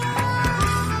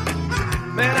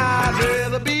 Man, I'd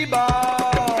rather be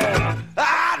born,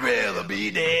 I'd rather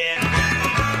be dead.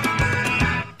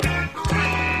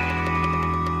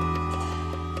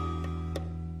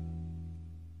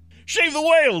 Shave the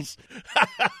whales!